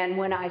 And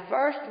when I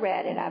first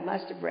read it, I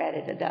must have read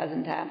it a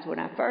dozen times. When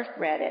I first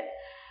read it,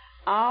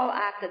 all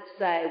I could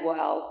say,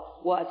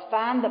 was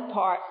find the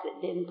parts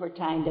that didn't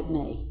pertain to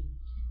me.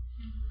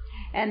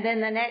 And then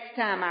the next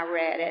time I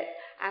read it,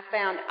 I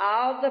found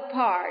all the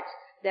parts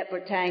that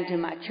pertained to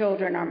my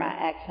children or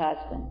my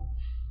ex-husband.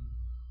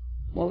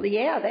 Well,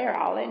 yeah, they're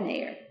all in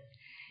here.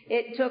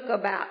 It took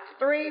about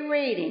 3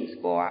 readings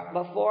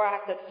before I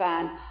could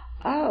find,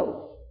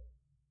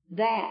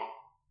 that.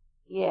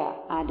 Yeah,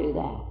 I do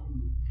that.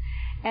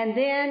 And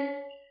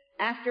then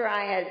after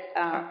I had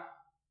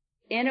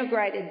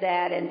integrated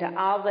that into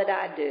all that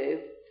I do,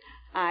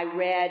 I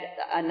read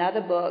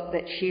another book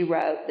that she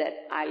wrote that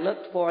I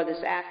looked for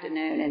this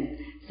afternoon and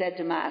said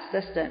to my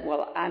assistant,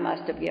 well, I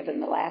must have given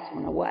the last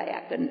one away.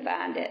 I couldn't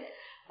find it.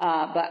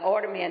 But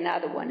order me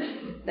another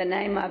one. The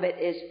name of it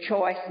is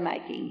Choice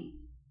Making.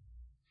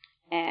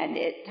 And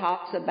it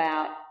talks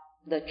about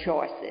the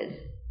choices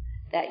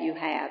that you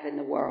have in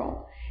the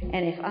world.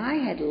 And if I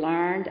had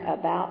learned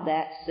about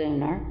that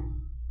sooner,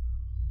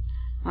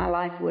 my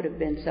life would have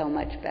been so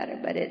much better.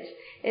 But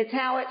it's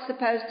how it's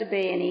supposed to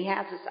be, and he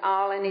has us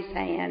all in his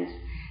hands.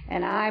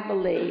 And I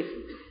believe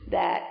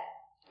that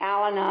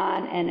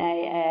Al-Anon and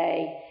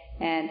AA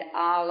and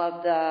all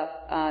of the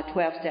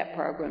 12-step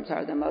programs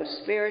are the most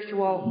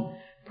spiritual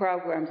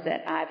programs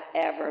that I've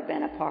ever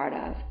been a part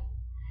of.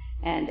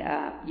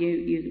 And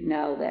you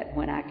know that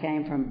when I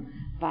came from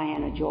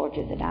Vienna,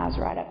 Georgia, that I was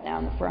right up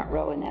down the front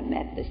row in that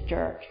Methodist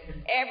church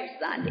every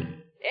Sunday.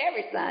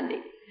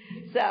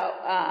 So,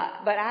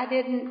 but I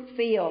didn't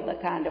feel the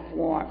kind of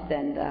warmth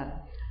and the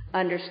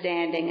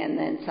understanding and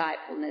the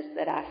insightfulness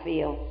that I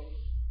feel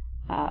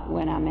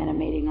when I'm in a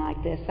meeting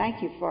like this.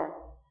 Thank you for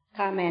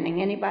commenting.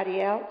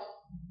 Anybody else?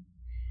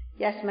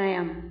 Yes,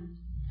 ma'am.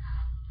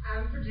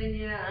 I'm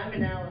Virginia. I'm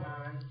in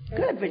Al-Anon.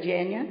 Good,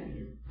 Virginia.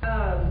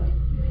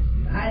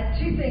 I had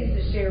two things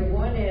to share.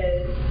 One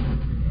is,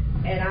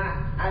 and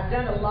I've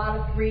done a lot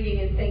of reading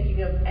and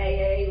thinking of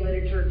AA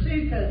literature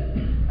too, because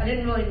I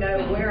didn't really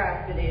know where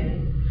I fit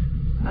in.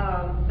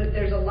 But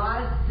there's a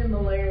lot of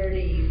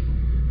similarities.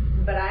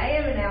 But I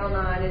am an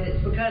Al-Anon, and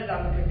it's because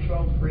I'm a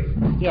control freak.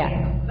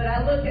 Yeah. But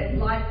I look at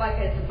life like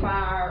it's a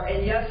fire,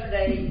 and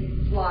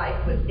yesterday's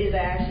life is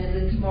ashes,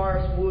 and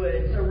tomorrow's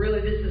wood. So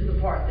really, this is the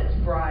part that's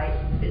bright.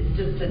 It's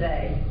just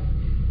today.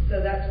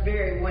 So that's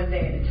very one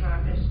day at a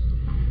time-ish.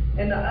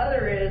 And the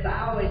other is,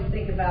 I always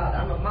think about,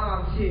 I'm a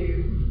mom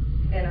too,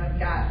 and I've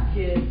got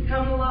kids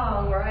come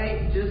along,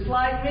 right, just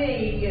like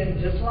me,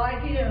 and just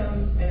like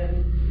him,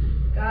 and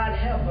God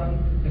help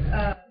them.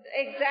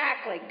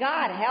 Exactly.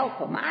 God help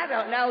them. I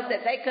don't know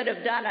that they could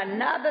have done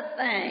another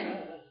thing.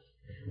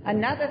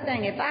 Another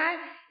thing. If I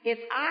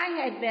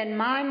had been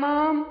my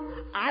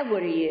mom, I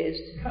would have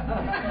used.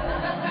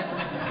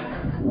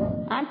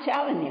 I'm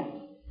telling you.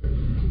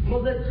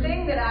 Well, the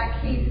thing that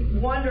I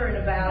keep wondering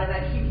about, and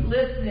I keep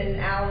listening in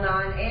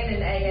Al-Anon and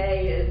in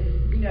AA, is,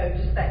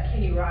 just that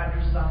Kenny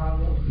Rogers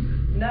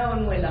song,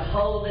 knowing when to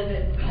hold them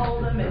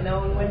and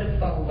knowing when to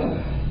fold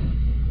them.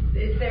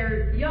 If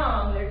they're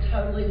young, they're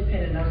totally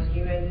dependent on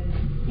you, and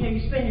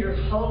you spend your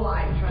whole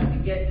life trying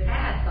to get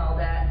past all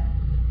that,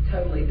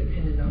 totally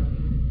dependent on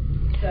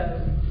you.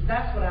 So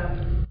that's what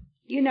I'm.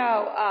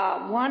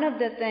 One of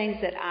the things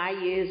that I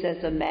use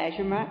as a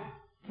measurement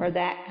for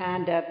that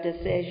kind of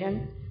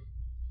decision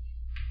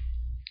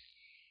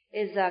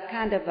is a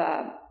kind of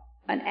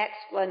an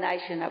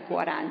explanation of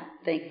what I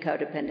think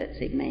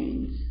codependency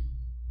means.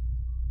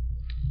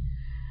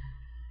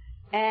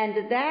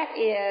 And that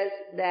is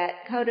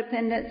that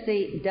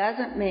codependency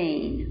doesn't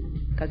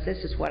mean, because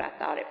this is what I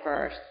thought at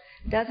first,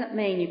 doesn't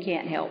mean you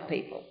can't help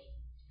people.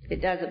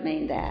 It doesn't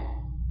mean that.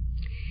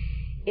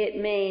 It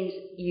means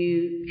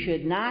you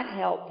should not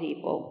help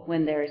people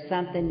when there is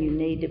something you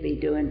need to be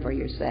doing for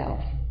yourself.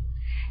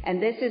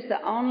 And this is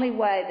the only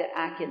way that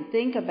I can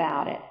think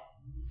about it.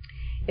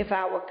 If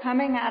I were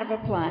coming out of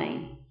a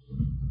plane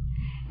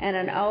and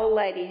an old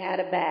lady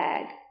had a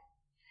bag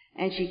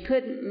and she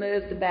couldn't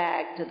move the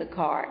bag to the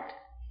cart,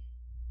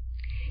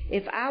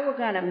 if I were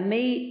going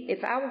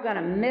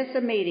to miss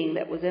a meeting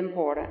that was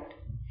important,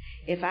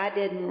 if I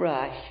didn't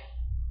rush,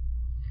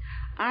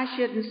 I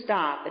shouldn't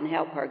stop and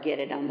help her get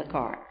it on the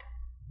cart.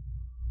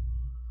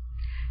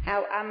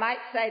 How I might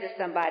say to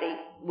somebody,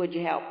 would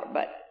you help her?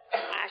 But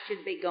I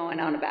should be going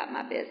on about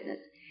my business.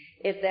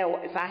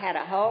 If I had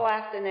a whole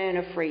afternoon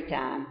of free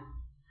time,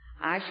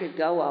 I should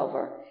go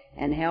over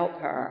and help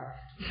her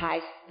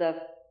heist the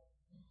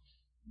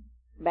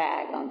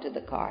bag onto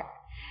the cart.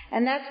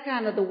 And that's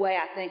kind of the way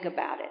I think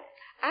about it.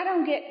 I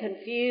don't get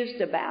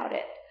confused about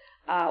it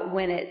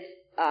when it's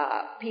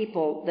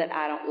people that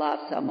I don't love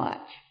so much.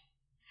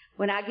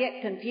 When I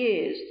get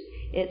confused,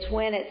 it's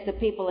when it's the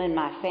people in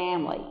my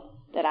family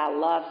that I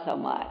love so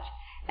much.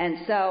 And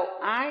so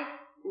I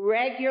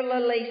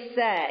regularly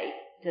say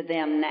to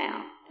them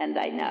now, and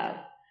they know,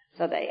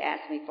 so they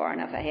ask me far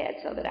enough ahead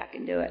so that I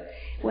can do it.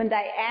 When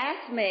they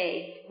ask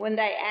me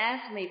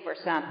for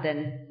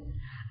something,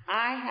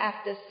 I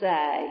have to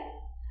say,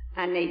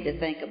 I need to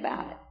think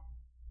about it.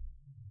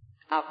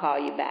 I'll call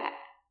you back.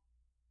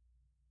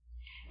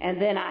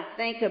 And then I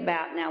think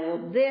about, now,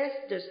 will this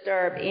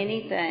disturb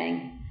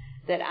anything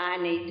that I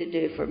need to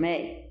do for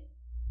me?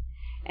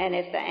 And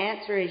if the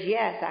answer is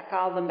yes, I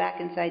call them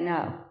back and say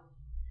no.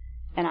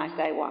 And I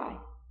say why.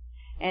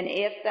 And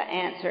if the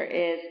answer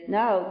is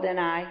no, then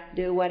I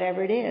do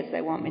whatever it is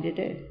they want me to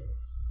do.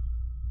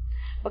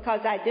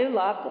 Because I do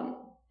love them,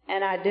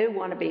 and I do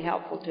want to be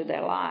helpful to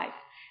their life,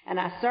 and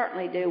I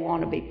certainly do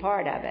want to be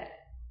part of it.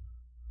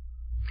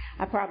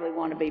 I probably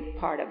want to be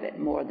part of it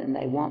more than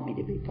they want me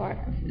to be part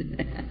of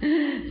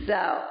it.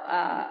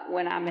 So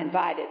when I'm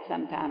invited,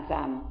 sometimes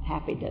I'm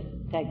happy to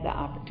take the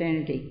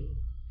opportunity.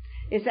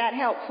 Is that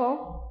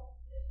helpful?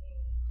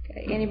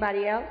 Okay.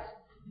 Anybody else?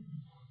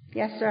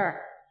 Yes, sir.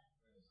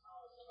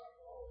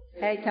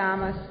 Hey,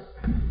 Thomas.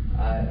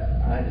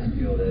 I just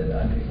feel that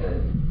I think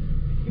that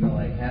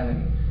like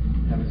having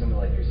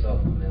somebody like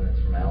yourself come in that's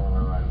from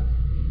Al-Anon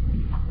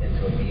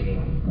into a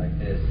meeting like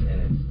this, and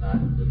it's not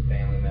with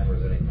family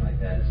members or anything like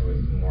that, so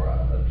it's more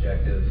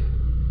objective.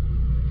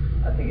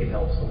 I think it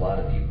helps a lot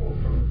of people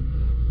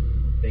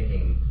from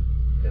thinking,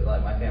 because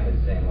like my family's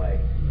the same way.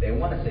 They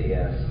want to say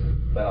yes,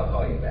 but I'll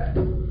call you back,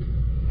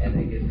 and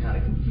it gets kind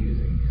of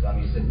confusing because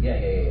I'm used to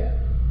yeah.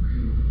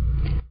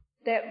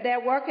 They're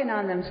working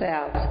on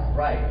themselves.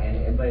 Right,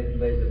 but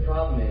the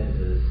problem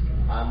is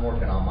I'm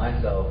working on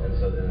myself, and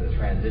so then the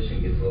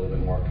transition gets a little bit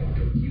more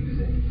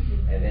confusing.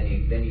 And then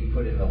you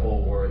put in the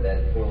whole word,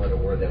 that four-letter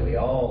word that we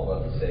all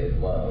love to say is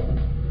love.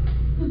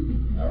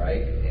 All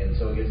right, and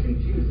so it gets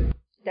confusing.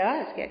 It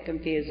does get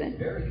confusing.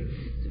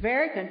 It's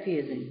very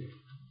confusing.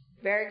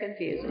 Very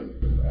confusing.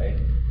 Right,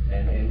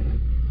 and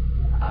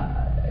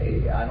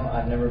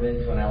I've never been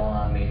to an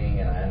Al-Anon meeting,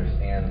 and I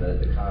understand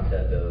the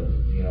concept of,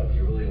 if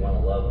you really want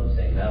to love them,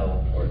 say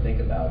no or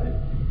think about it.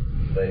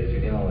 But if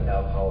you're dealing with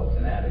alcoholics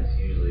and addicts,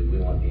 usually we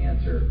want the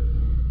answer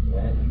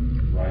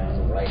when?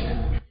 Right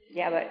now.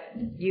 Yeah, but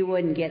you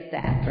wouldn't get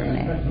that from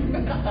me.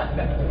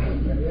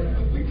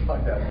 We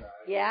talked about it.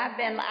 Yeah, I've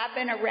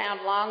been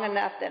around long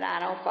enough that I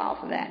don't fall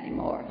for that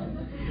anymore.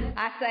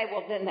 I say,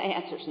 well, then the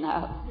answer's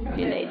no.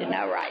 You need to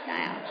know right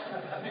now.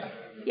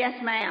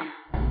 Yes, ma'am.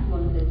 I just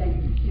wanted to thank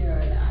you for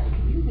sharing. I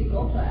usually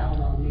go to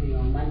Al-Anon meeting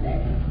on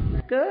Monday.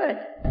 Good.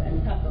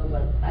 And talk about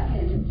what I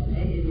can't just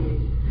say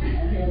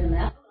an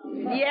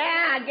Al-Anon.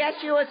 Yeah, I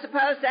guess you were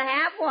supposed to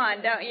have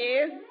one, don't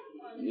you?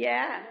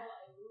 Yeah.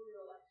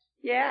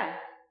 Yeah.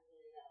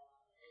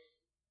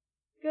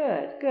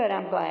 Good,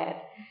 I'm glad.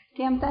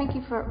 Tim, thank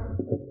you for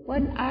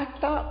what I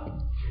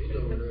thought.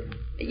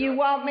 You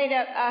want me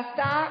to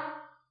stop?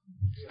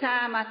 It's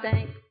time, I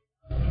think.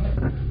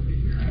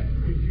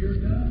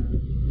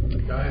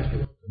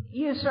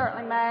 You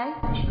certainly may.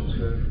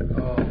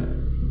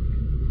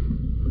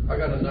 I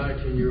got a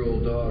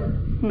 19-year-old daughter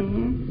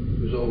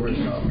who's over in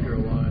South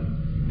Carolina.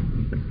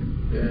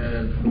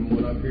 And from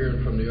what I'm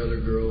hearing from the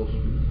other girls,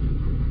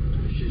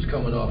 she's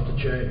coming off the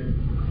chain.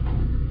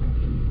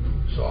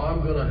 So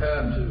I'm going to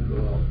have to,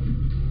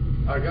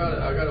 I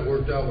got it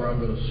worked out where I'm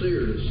going to see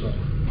her this summer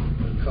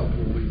in a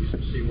couple of weeks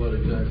and see what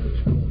exactly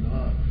is going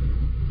on.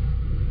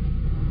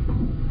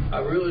 I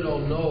really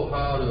don't know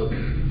how to,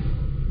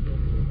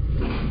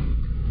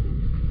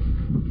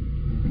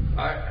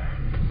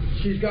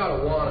 she's got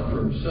to want it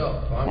for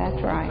herself. I'm going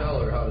to tell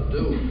her how to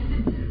do it.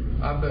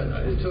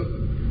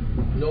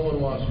 No one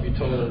wants to be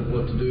told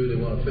what to do.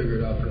 They want to figure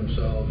it out for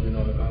themselves. You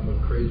know, I'm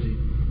a crazy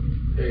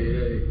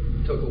AA.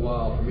 It took a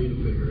while for me to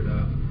figure it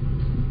out.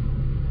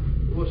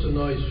 What's a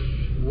nice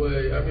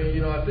way? I mean,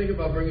 you know, I think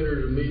about bringing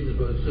her to meetings,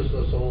 but it's just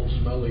us old,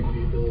 smelly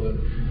people, and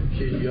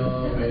she's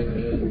young,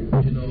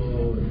 and you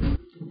know.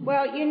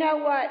 Well, you know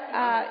what?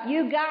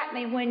 You got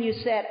me when you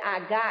said I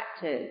got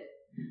to,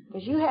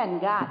 because you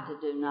hadn't got to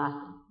do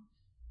nothing.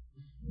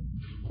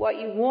 What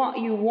you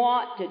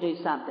want to do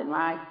something,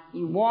 right?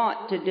 You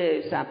want to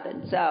do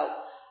something. So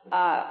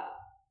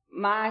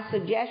my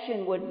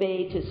suggestion would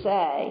be to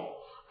say,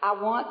 I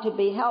want to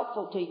be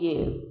helpful to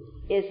you.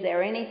 Is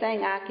there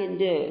anything I can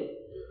do?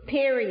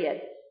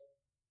 Period.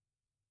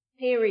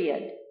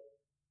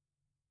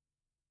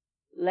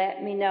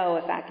 Let me know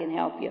if I can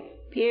help you.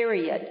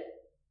 Period.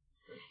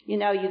 You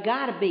know, you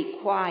got to be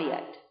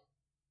quiet.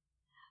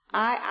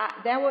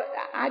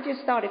 I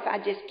just thought if I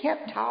just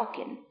kept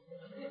talking,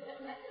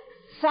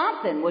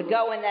 something would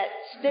go in that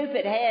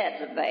stupid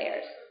heads of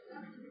theirs.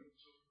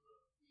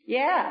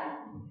 Yeah.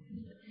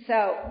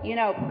 So, you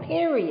know,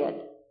 period.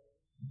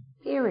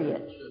 Shouldn't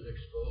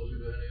expose her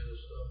to any of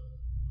this stuff.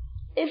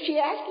 If she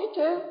asks you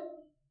to.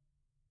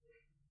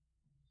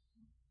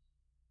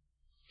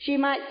 She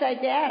might say,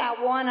 Dad,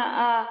 I want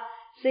to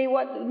see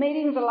what the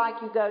meetings are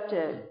like you go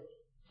to.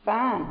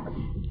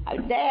 Fine.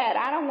 Dad,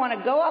 I don't want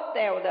to go up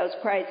there with those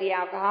crazy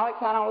alcoholics.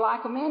 I don't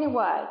like them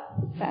anyway.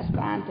 That's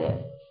fine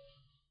too.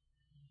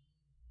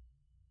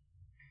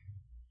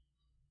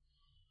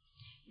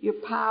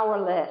 You're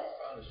powerless.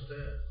 I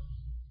understand.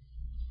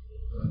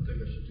 I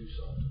think I should do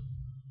something.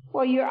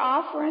 Well, you're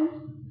offering.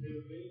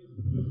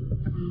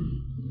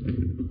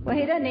 Well,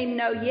 he doesn't even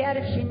know yet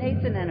if she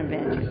needs an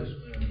intervention. Yes,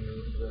 ma'am.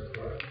 You're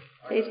exactly right.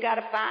 He's got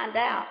to find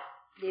out.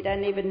 He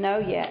doesn't even know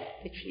yet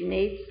if she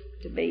needs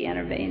to be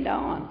intervened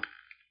on.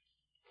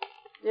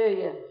 Do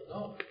you?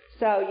 No.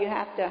 So you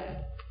have to,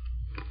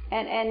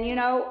 and you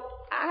know,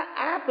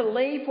 I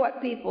believe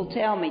what people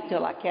tell me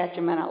till I catch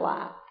them in a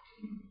lie.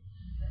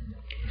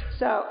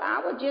 So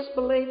I would just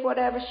believe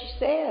whatever she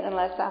said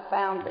unless I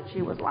found that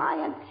she was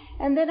lying.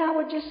 And then I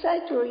would just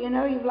say to her, you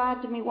know, you've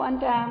lied to me one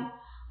time.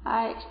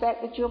 I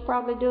expect that you'll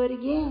probably do it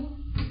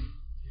again.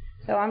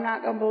 So I'm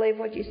not going to believe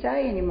what you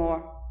say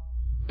anymore.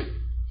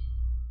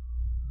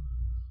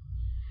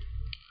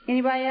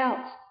 Anybody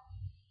else?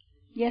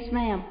 Yes,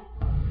 ma'am.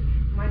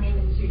 My name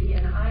is Judy,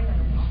 and I'm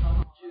an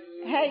alcoholic.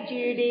 Hey,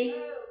 Judy.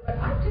 But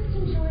I've just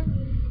enjoyed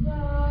this so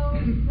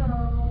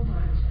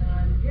much, and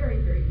I'm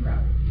very, very proud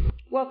of you.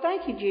 Well,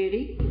 thank you,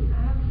 Judy.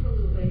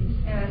 Absolutely.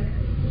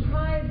 And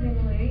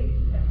surprisingly,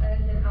 as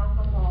an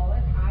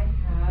alcoholic, I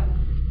have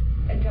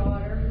a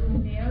daughter who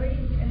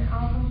married an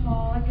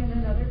alcoholic and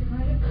another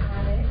kind of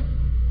addict.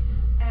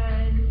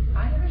 And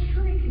I have a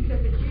shrink,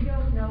 except that you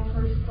don't know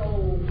her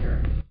soul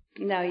journey.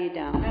 No, you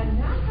don't. And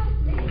that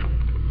helped me,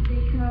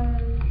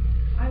 because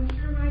I'm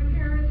sure my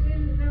parents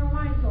didn't know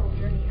my soul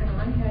journey, and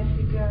I had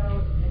to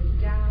go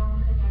as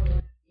down as I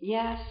went.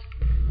 Yes.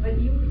 But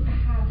you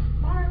have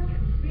spark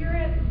and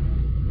spirit,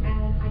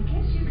 and I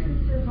guess you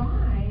can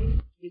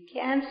survive. You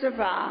can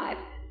survive.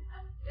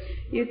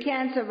 You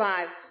can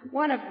survive.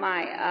 One of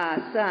my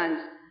sons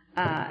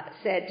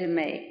said to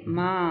me,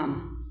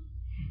 Mom,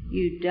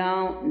 you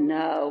don't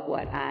know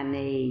what I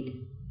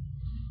need.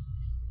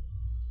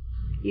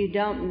 You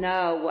don't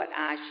know what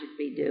I should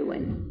be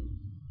doing.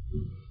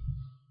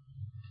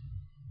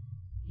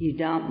 You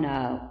don't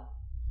know.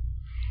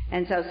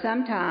 And so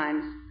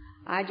sometimes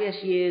I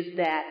just use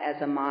that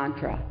as a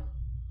mantra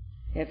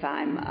if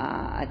I'm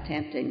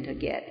attempting to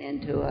get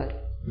into a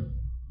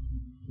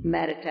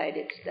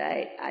meditative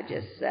state, I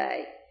just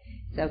say,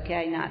 it's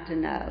okay not to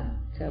know.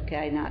 It's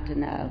okay not to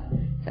know.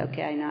 It's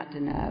okay not to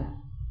know.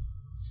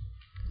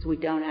 Because we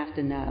don't have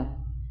to know.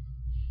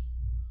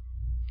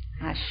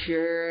 I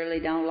surely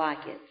don't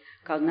like it.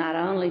 Because not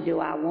only do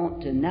I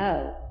want to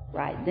know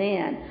right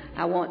then,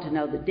 I want to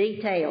know the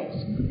details.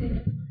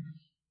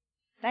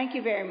 Thank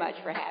you very much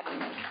for having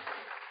me.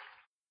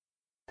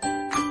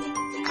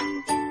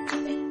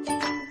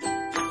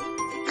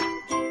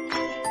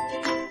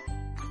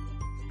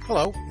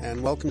 Hello,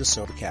 and welcome to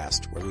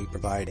Sobercast, where we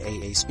provide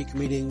AA speaker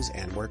meetings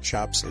and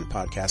workshops in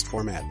podcast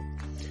format.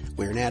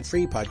 We're an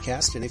ad-free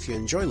podcast, and if you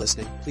enjoy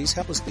listening, please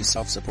help us be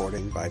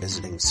self-supporting by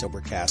visiting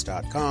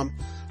Sobercast.com,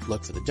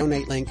 look for the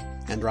donate link,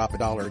 and drop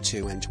 $1 or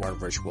 $2 into our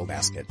virtual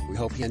basket. We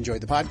hope you enjoy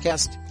the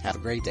podcast. Have a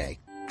great day.